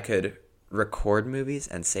meant I could record movies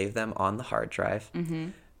and save them on the hard drive.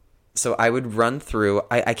 So I would run through,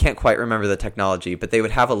 I can't quite remember the technology, but they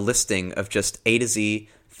would have a listing of just A to Z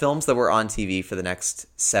films that were on TV for the next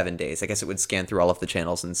 7 days. I guess it would scan through all of the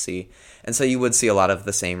channels and see. And so you would see a lot of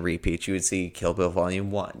the same repeats. You would see Kill Bill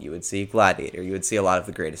Volume 1. You would see Gladiator. You would see a lot of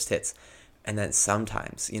the greatest hits. And then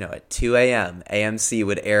sometimes, at 2 a.m., AMC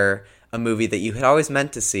would air a movie that you had always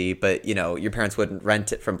meant to see, but, your parents wouldn't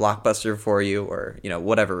rent it from Blockbuster for you or,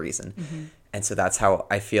 whatever reason. And so that's how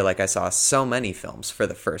I feel like I saw so many films for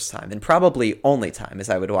the first time, and probably only time, as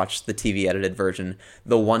I would watch the TV edited version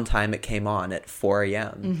the one time it came on at 4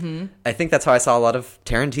 a.m. I think that's how I saw a lot of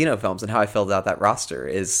Tarantino films, and how I filled out that roster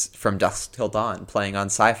is From Dusk Till Dawn, playing on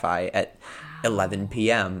Sci-Fi at 11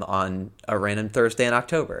 p.m. on a random Thursday in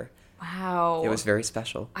October. Wow. It was very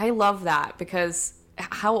special. I love that, because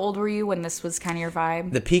how old were you when this was kind of your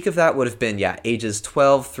vibe? The peak of that would have been, ages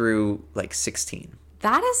 12 through 16.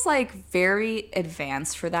 That is like very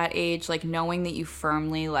advanced for that age, like knowing that you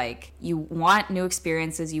firmly like you want new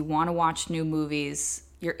experiences, you want to watch new movies,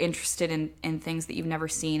 you're interested in things that you've never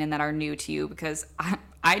seen and that are new to you, because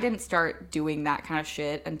I didn't start doing that kind of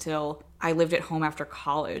shit until I lived at home after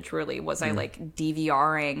college, really. Was I like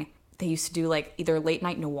DVRing? They used to do like either late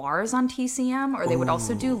night noirs on TCM, or they would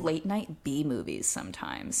also do late night B movies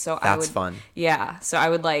sometimes. So That's fun. Yeah. So I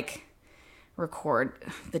would like record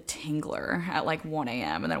The Tingler at like 1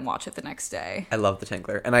 a.m. and then watch it the next day. I love The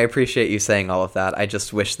Tingler, and I appreciate you saying all of that. I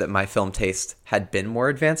just wish that my film taste had been more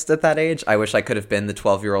advanced at that age. I wish I could have been the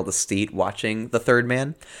 12-year-old Estate watching The Third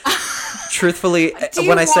Man. Truthfully, do you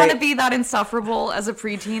when I say... want to be that insufferable as a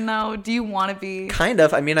preteen, though? Do you want to be... Kind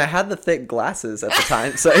of. I mean, I had the thick glasses at the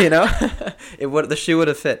time, so, you know, the shoe would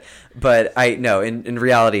have fit. But in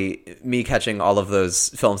reality, me catching all of those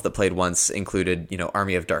films that played once included, you know,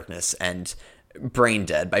 Army of Darkness and Brain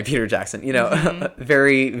Dead by Peter Jackson. You know,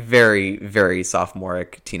 very, very, very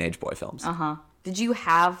sophomoric teenage boy films. Did you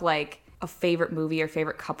have, like, a favorite movie or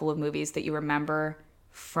favorite couple of movies that you remember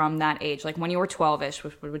from that age? Like, when you were 12-ish,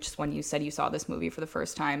 which is when you said you saw this movie for the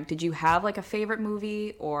first time, did you have, like, a favorite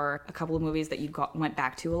movie or a couple of movies that you went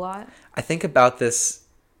back to a lot? I think about this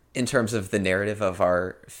in terms of the narrative of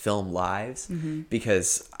our film lives,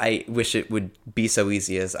 because I wish it would be so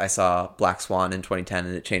easy as I saw Black Swan in 2010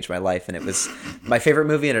 and it changed my life, and it was my favorite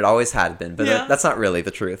movie, and it always had been. But that's not really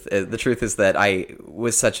the truth. The truth is that I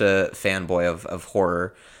was such a fanboy of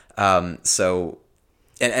horror.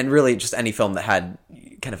 And really just any film that had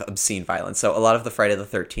kind of obscene violence. So a lot of the Friday the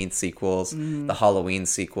 13th sequels, the Halloween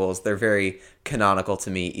sequels, they're very canonical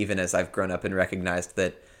to me, even as I've grown up and recognized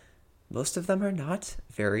that most of them are not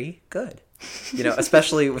very good. You know,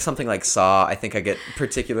 especially with something like Saw, I think I get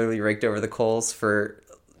particularly raked over the coals for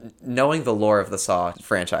knowing the lore of the Saw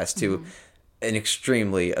franchise to an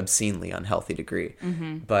extremely obscenely unhealthy degree.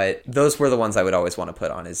 But those were the ones I would always want to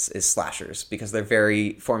put on is slashers, because they're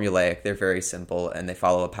very formulaic, they're very simple, and they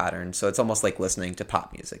follow a pattern. So it's almost like listening to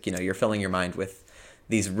pop music. You know, you're filling your mind with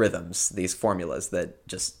these rhythms, these formulas that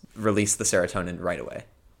just release the serotonin right away.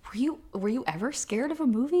 Were you ever scared of a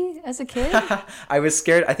movie as a kid? I was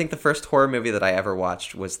scared. I think the first horror movie that I ever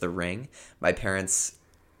watched was The Ring. My parents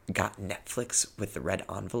got Netflix with the red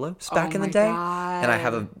envelopes back in the day. God. And I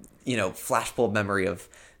have a, flashbulb memory of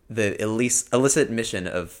the illicit mission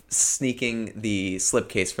of sneaking the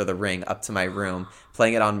slipcase for The Ring up to my room,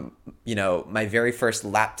 playing it on, my very first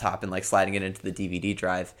laptop and like sliding it into the DVD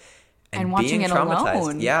drive and watching it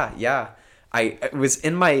alone. Yeah. I was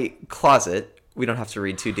in my closet. We don't have to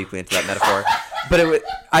read too deeply into that metaphor, but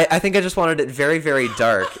I think I just wanted it very, very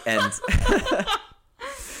dark. And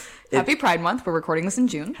Happy Pride Month. We're recording this in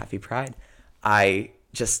June. Happy Pride. I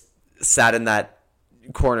just sat in that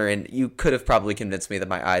corner, and you could have probably convinced me that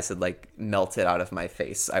my eyes had like melted out of my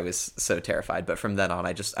face. I was so terrified. But from then on,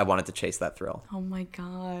 I wanted to chase that thrill. Oh my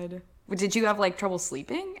God. Did you have like trouble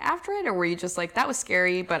sleeping after it, or were you just like, that was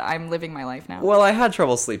scary, but I'm living my life now? Well, I had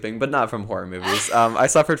trouble sleeping, but not from horror movies. I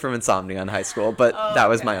suffered from insomnia in high school, but that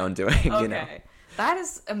was my own doing, That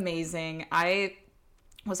is amazing. I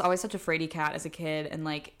was always such a fraidy cat as a kid, and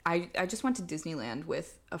like I just went to Disneyland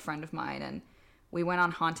with a friend of mine, and we went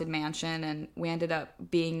on Haunted Mansion, and we ended up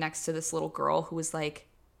being next to this little girl who was like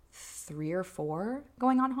 3 or 4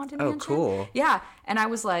 going on Haunted Mansion. Oh, cool. Yeah. And I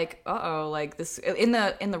was like, like this in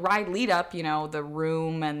the ride lead up, the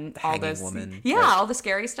room and all this. Woman. Yeah, right. all the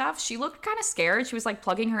scary stuff. She looked kind of scared. She was like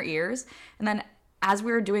plugging her ears. And then as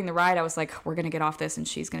we were doing the ride, I was like, we're going to get off this and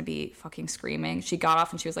she's going to be fucking screaming. She got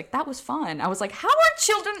off and she was like, that was fun. I was like, how are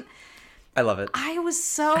children... I love it. I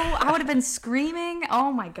would have been screaming.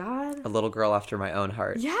 Oh my God. A little girl after my own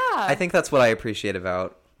heart. Yeah. I think that's what I appreciate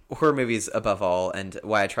about horror movies above all, and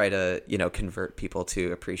why I try to, convert people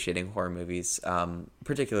to appreciating horror movies,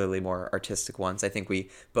 particularly more artistic ones. I think we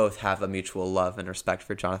both have a mutual love and respect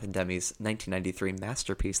for Jonathan Demme's 1993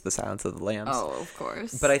 masterpiece, The Silence of the Lambs. Oh, of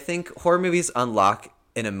course. But I think horror movies unlock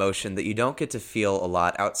an emotion that you don't get to feel a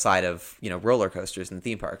lot outside of, roller coasters and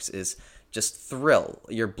theme parks, is just thrill,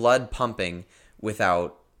 your blood pumping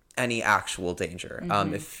without any actual danger.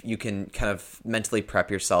 If you can kind of mentally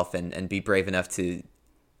prep yourself and be brave enough to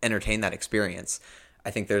entertain that experience,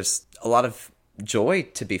 I think there's a lot of joy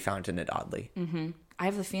to be found in it, oddly. I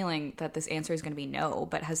have the feeling that this answer is going to be no,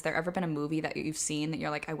 but has there ever been a movie that you've seen that you're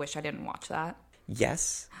like, I wish I didn't watch that?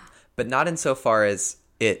 Yes, but not insofar as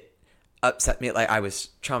it upset me. Like, I was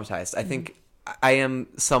traumatized. I think I am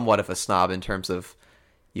somewhat of a snob in terms of,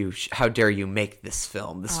 how dare you make this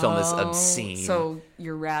film? This film is obscene. So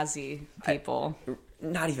you're Razzie people.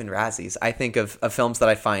 Not even Razzies. I think of films that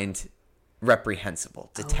I find reprehensible,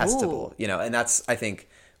 detestable, and that's, I think,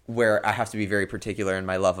 where I have to be very particular in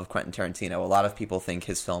my love of Quentin Tarantino. A lot of people think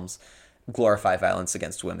his films glorify violence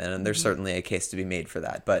against women, and there's certainly a case to be made for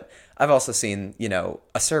that. But I've also seen,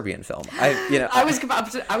 a Serbian film. I was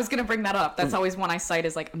going to bring that up. That's always one I cite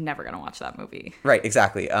as like, I'm never going to watch that movie. Right,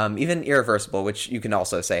 exactly. Even Irreversible, which you can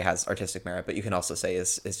also say has artistic merit, but you can also say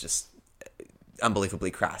is just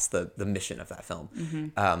unbelievably crass, the mission of that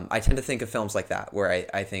film. I tend to think of films like that, where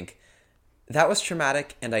I think that was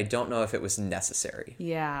traumatic, and I don't know if it was necessary.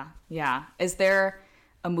 Yeah. Is there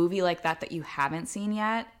a movie like that you haven't seen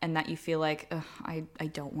yet and that you feel like, I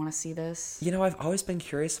don't want to see this? I've always been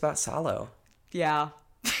curious about Salo. Yeah.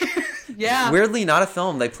 Yeah. Weirdly, not a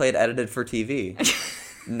film they played edited for TV.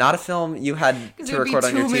 Not a film you had to record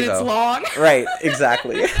on your TiVo. 2 minutes long. Right,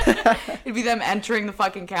 exactly. It'd be them entering the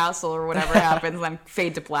fucking castle or whatever happens, and then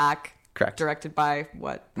fade to black. Correct. Directed by,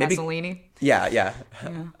 what, Maybe, Pasolini? Yeah.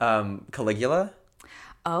 Caligula?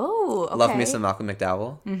 Oh, okay. Love me some Malcolm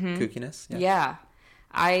McDowell. Kookiness. Yeah.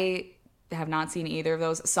 I have not seen either of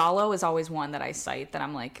those. Salo is always one that I cite that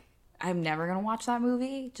I'm like, I'm never going to watch that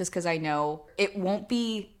movie just because I know it won't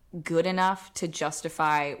be good enough to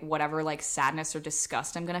justify whatever like sadness or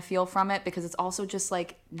disgust I'm going to feel from it, because it's also just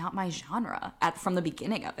like not my genre from the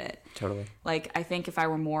beginning of it. Totally. Like, I think if I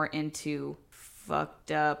were more into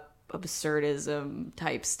fucked up absurdism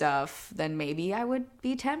type stuff, then maybe I would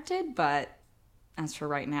be tempted, but as for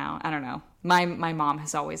right now, I don't know. My mom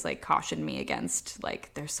has always like cautioned me against,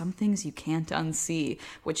 like, there's some things you can't unsee,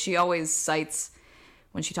 which she always cites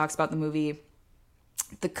when she talks about the movie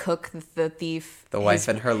The Cook, the Thief, the wife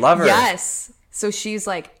and her lover. Yes. So she's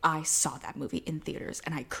like, I saw that movie in theaters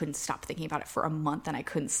and I couldn't stop thinking about it for a month and I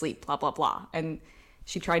couldn't sleep, blah, blah, blah. And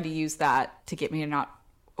she tried to use that to get me to not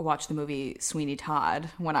watch the movie Sweeney Todd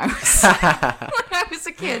when I was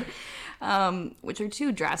a kid, which are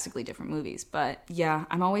two drastically different movies. But yeah,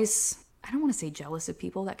 I don't want to say jealous of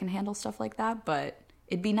people that can handle stuff like that, but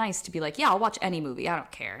it'd be nice to be like, yeah, I'll watch any movie. I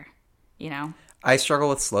don't care, I struggle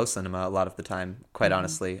with slow cinema a lot of the time, quite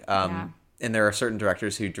honestly. And there are certain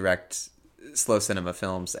directors who direct slow cinema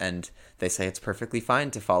films, and they say it's perfectly fine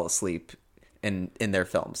to fall asleep in their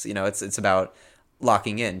films. It's about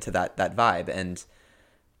locking into that vibe. And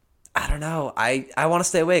I don't know. I want to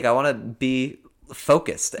stay awake. I want to be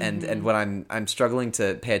focused. And when I'm struggling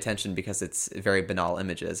to pay attention because it's very banal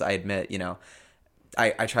images, I admit,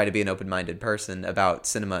 I try to be an open-minded person about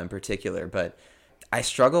cinema in particular, but I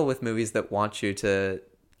struggle with movies that want you to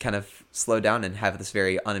kind of slow down and have this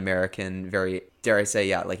very un-American, very, dare I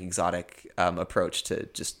say, like exotic approach to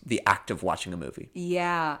just the act of watching a movie.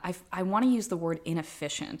 Yeah, I want to use the word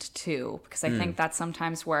inefficient too, because I think that's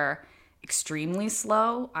sometimes where extremely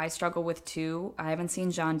slow I struggle with too. I haven't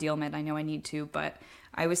seen John Dielman. I know I need to, but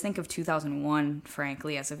I always think of 2001,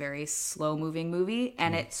 frankly, as a very slow-moving movie,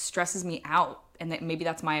 and it stresses me out. And maybe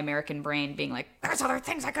that's my American brain being like, there's other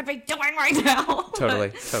things I could be doing right now.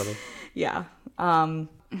 Totally. Yeah.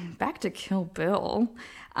 Back to Kill Bill.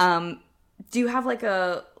 Do you have like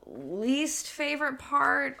a least favorite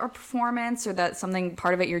part or performance, or that something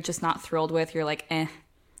part of it you're just not thrilled with? You're like, eh.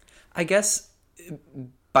 I guess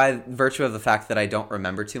by virtue of the fact that I don't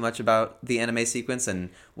remember too much about the anime sequence, and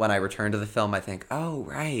when I return to the film, I think, oh,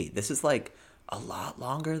 right, this is like a lot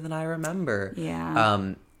longer than I remember.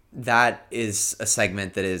 Yeah. That is a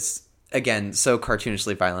segment that is, again, so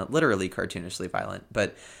cartoonishly violent, literally cartoonishly violent.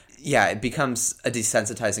 But yeah, it becomes a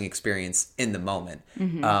desensitizing experience in the moment.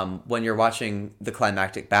 When you're watching the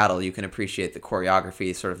climactic battle, you can appreciate the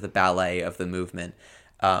choreography, sort of the ballet of the movement,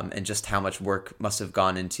 and just how much work must have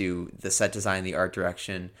gone into the set design, the art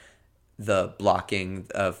direction, the blocking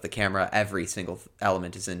of the camera. Every single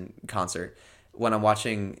element is in concert. When I'm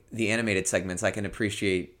watching the animated segments, I can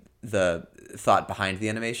appreciate the thought behind the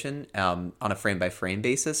animation on a frame-by-frame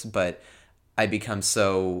basis, but I become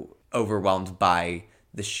so overwhelmed by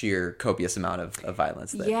the sheer copious amount of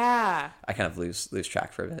violence that I kind of lose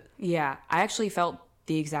track for a bit. Yeah, I actually felt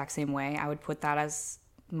the exact same way. I would put that as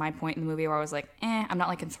my point in the movie where I was like, I'm not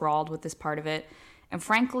like enthralled with this part of it. And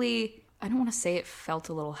frankly, I don't want to say it felt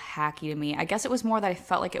a little hacky to me. I guess it was more that I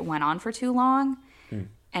felt like it went on for too long.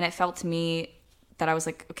 And it felt to me that I was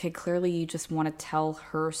like, okay, clearly you just want to tell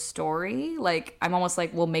her story. Like, I'm almost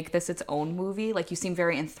like, we'll make this its own movie. Like, you seem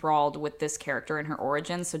very enthralled with this character and her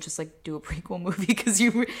origin, so just like do a prequel movie, because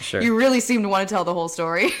you really seem to want to tell the whole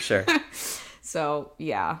story. Sure. So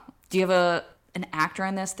yeah, do you have an actor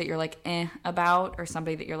in this that you're like about, or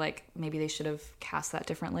somebody that you're like, maybe they should have cast that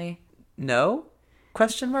differently? No?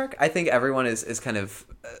 Question mark? I think everyone is kind of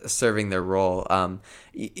serving their role.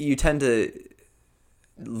 You tend to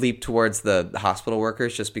leap towards the hospital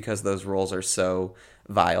workers just because those roles are so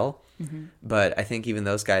vile. But I think even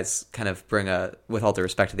those guys kind of bring with all due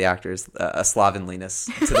respect to the actors, a slovenliness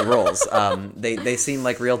to the roles. They seem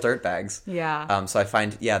like real dirtbags. Yeah. So I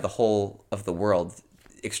find, the whole of the world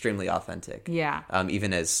extremely authentic. Yeah.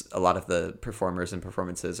 Even as a lot of the performers and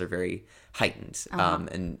performances are very heightened,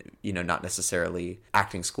 and not necessarily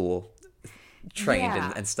acting school trained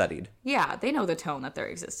and studied. Yeah, they know the tone that they're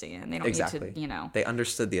existing in. They don't need to, They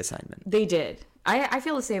understood the assignment. They did. I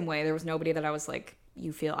feel the same way. There was nobody that I was like,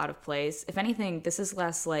 you feel out of place. If anything, this is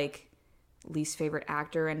less like least favorite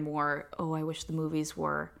actor and more, I wish the movies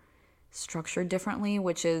were structured differently,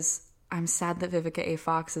 which is, I'm sad that Vivica A.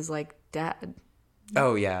 Fox is like dead.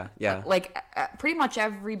 Oh, yeah. Like, pretty much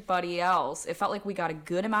everybody else, it felt like we got a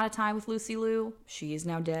good amount of time with Lucy Liu. She is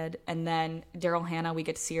now dead. And then Daryl Hannah, we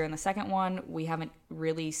get to see her in the second one. We haven't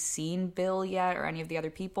really seen Bill yet or any of the other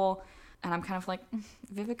people. And I'm kind of like,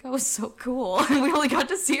 Vivica was so cool. And we only got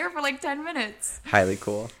to see her for like 10 minutes. Highly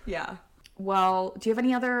cool. Yeah. Well, do you have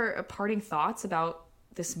any other parting thoughts about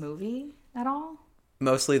this movie at all?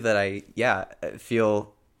 Mostly that I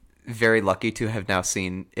feel very lucky to have now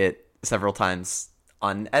seen it several times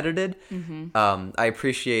unedited. I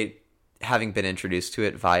appreciate having been introduced to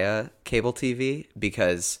it via cable TV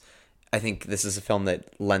because I think this is a film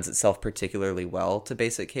that lends itself particularly well to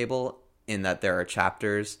basic cable in that there are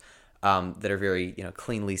chapters that are very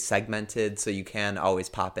cleanly segmented, so you can always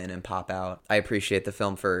pop in and pop out. I appreciate the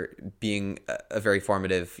film for being a very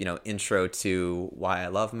formative intro to why I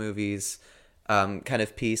love movies kind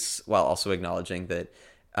of piece, while also acknowledging that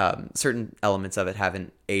certain elements of it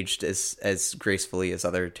haven't aged as gracefully as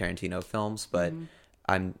other Tarantino films, but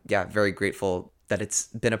I'm very grateful that it's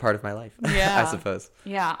been a part of my life. I suppose.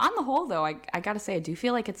 Yeah. On the whole, though, I gotta say I do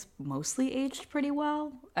feel like it's mostly aged pretty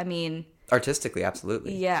well. I mean, artistically,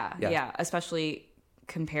 absolutely. Yeah. Especially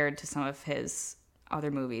compared to some of his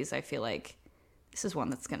other movies, I feel like this is one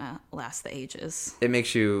that's gonna last the ages. It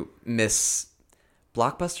makes you miss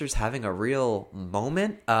blockbusters having a real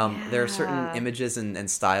moment. There are certain images and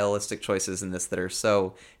stylistic choices in this that are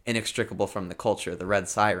so inextricable from the culture. The red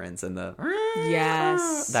sirens and the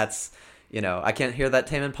that's I can't hear that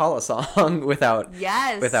Tame Impala song without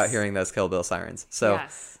hearing those Kill Bill sirens. So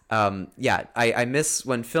I miss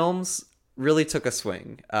when films really took a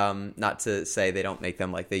swing. Not to say they don't make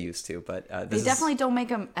them like they used to, but they definitely don't make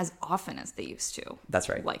them as often as they used to. That's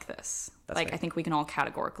right. Like this. That's right. I think we can all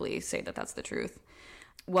categorically say that that's the truth.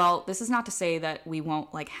 Well, this is not to say that we won't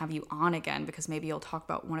have you on again because maybe you'll talk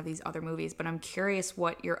about one of these other movies, but I'm curious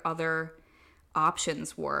what your other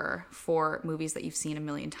options were for movies that you've seen a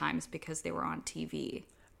million times because they were on TV.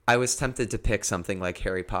 I was tempted to pick something like a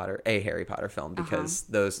Harry Potter film, because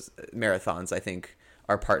those marathons, I think,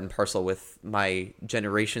 are part and parcel with my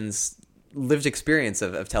generation's lived experience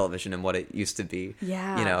of television and what it used to be.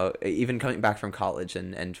 Yeah. Even coming back from college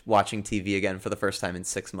and watching TV again for the first time in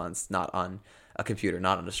 6 months, not on a computer,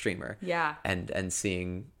 not on a streamer. Yeah. And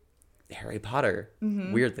seeing Harry Potter,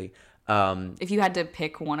 weirdly. If you had to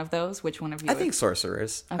pick one of those, which one of you? I think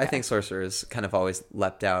Sorcerers. Okay. I think Sorcerers kind of always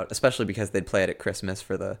leapt out, especially because they'd play it at Christmas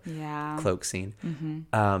for the cloak scene.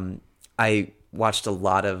 I watched a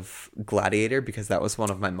lot of Gladiator because that was one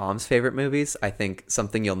of my mom's favorite movies. I think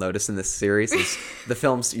something you'll notice in this series is the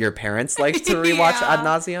films your parents like to rewatch ad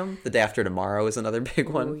nauseum. The Day After Tomorrow is another big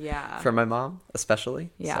one for my mom,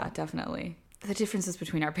 especially. Yeah, definitely. The differences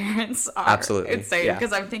between our parents are absolutely insane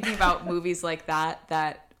because I'm thinking about movies like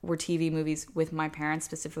that were TV movies with my parents,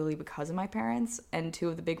 specifically because of my parents, and two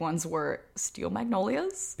of the big ones were Steel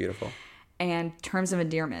Magnolias. Beautiful. And Terms of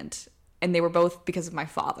Endearment. And they were both because of my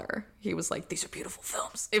father. He was like, these are beautiful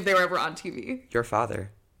films, if they were ever on TV. Your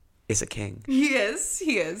father is a king. He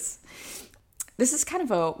is. This is kind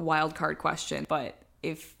of a wild card question, but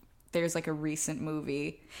if there's a recent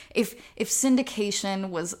movie, if syndication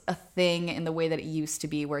was a thing in the way that it used to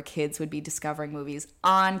be, where kids would be discovering movies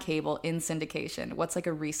on cable in syndication, what's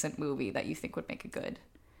a recent movie that you think would make it good?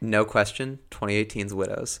 No question, 2018's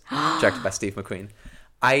Widows, directed by Steve McQueen.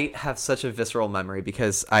 I have such a visceral memory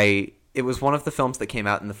because it was one of the films that came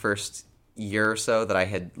out in the first year or so that I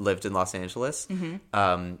had lived in Los Angeles.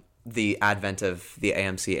 The advent of the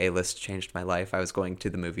AMC A-list changed my life. I was going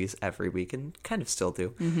to the movies every week and kind of still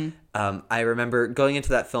do. I remember going into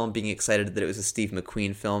that film being excited that it was a Steve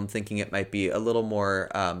McQueen film, thinking it might be a little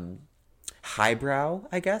more highbrow,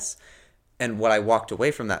 I guess. And what I walked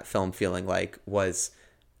away from that film feeling like was,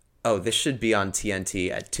 oh, this should be on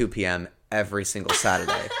TNT at 2 p.m. every single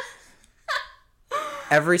Saturday.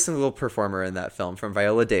 Every single performer in that film, from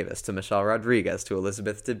Viola Davis to Michelle Rodriguez to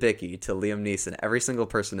Elizabeth Debicki to Liam Neeson, every single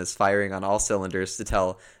person is firing on all cylinders to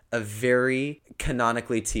tell a very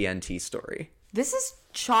canonically TNT story. This is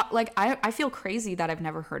I feel crazy that I've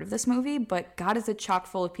never heard of this movie, but God, is it chock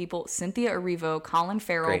full of people. Cynthia Erivo, Colin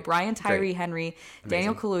Farrell, Great. Brian Tyree Great. Henry,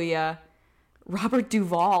 Daniel Kaluuya, Robert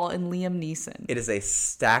Duvall, and Liam Neeson. It is a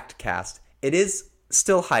stacked cast. It is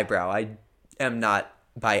still highbrow. I am not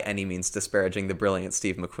by any means disparaging the brilliant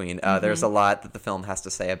Steve McQueen. There's a lot that the film has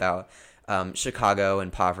to say about Chicago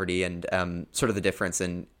and poverty and sort of the difference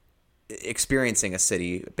in experiencing a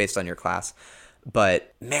city based on your class.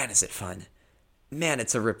 But man, is it fun. Man,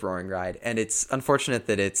 it's a rip-roaring ride. And it's unfortunate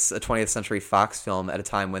that it's a 20th Century Fox film at a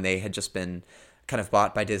time when they had just been kind of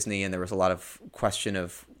bought by Disney, and there was a lot of question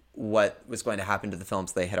of what was going to happen to the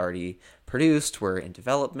films they had already produced, were in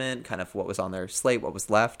development, kind of what was on their slate, what was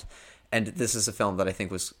left. And this is a film that I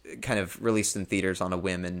think was kind of released in theaters on a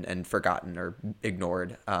whim and forgotten or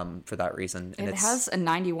ignored for that reason. And it has a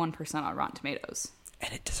 91% on Rotten Tomatoes.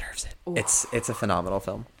 And it deserves it. Ooh. It's a phenomenal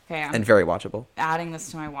film. Okay, and very watchable. Adding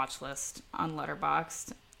this to my watch list on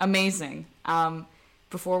Letterboxd. Amazing.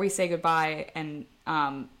 Before we say goodbye, and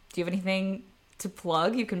do you have anything to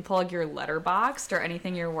plug? You can plug your Letterboxd or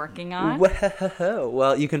anything you're working on.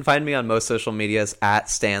 Well, you can find me on most social medias at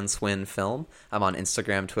Stan Swin Film. I'm on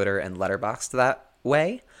Instagram, Twitter, and Letterboxd that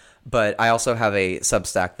way. But I also have a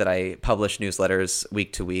Substack that I publish newsletters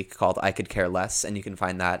week to week called I Could Care Less, and you can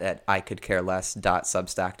find that at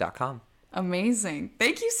icouldcareless.substack.com. Amazing.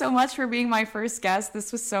 Thank you so much for being my first guest.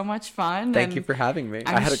 This was so much fun. Thank you for having me.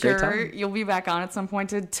 I had a great time. I'm sure you'll be back on at some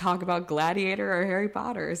point to talk about Gladiator or Harry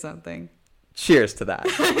Potter or something. Cheers to that.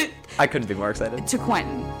 I couldn't be more excited. To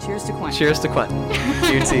Quentin. Cheers to Quentin. Cheers to Quentin.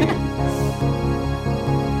 You too.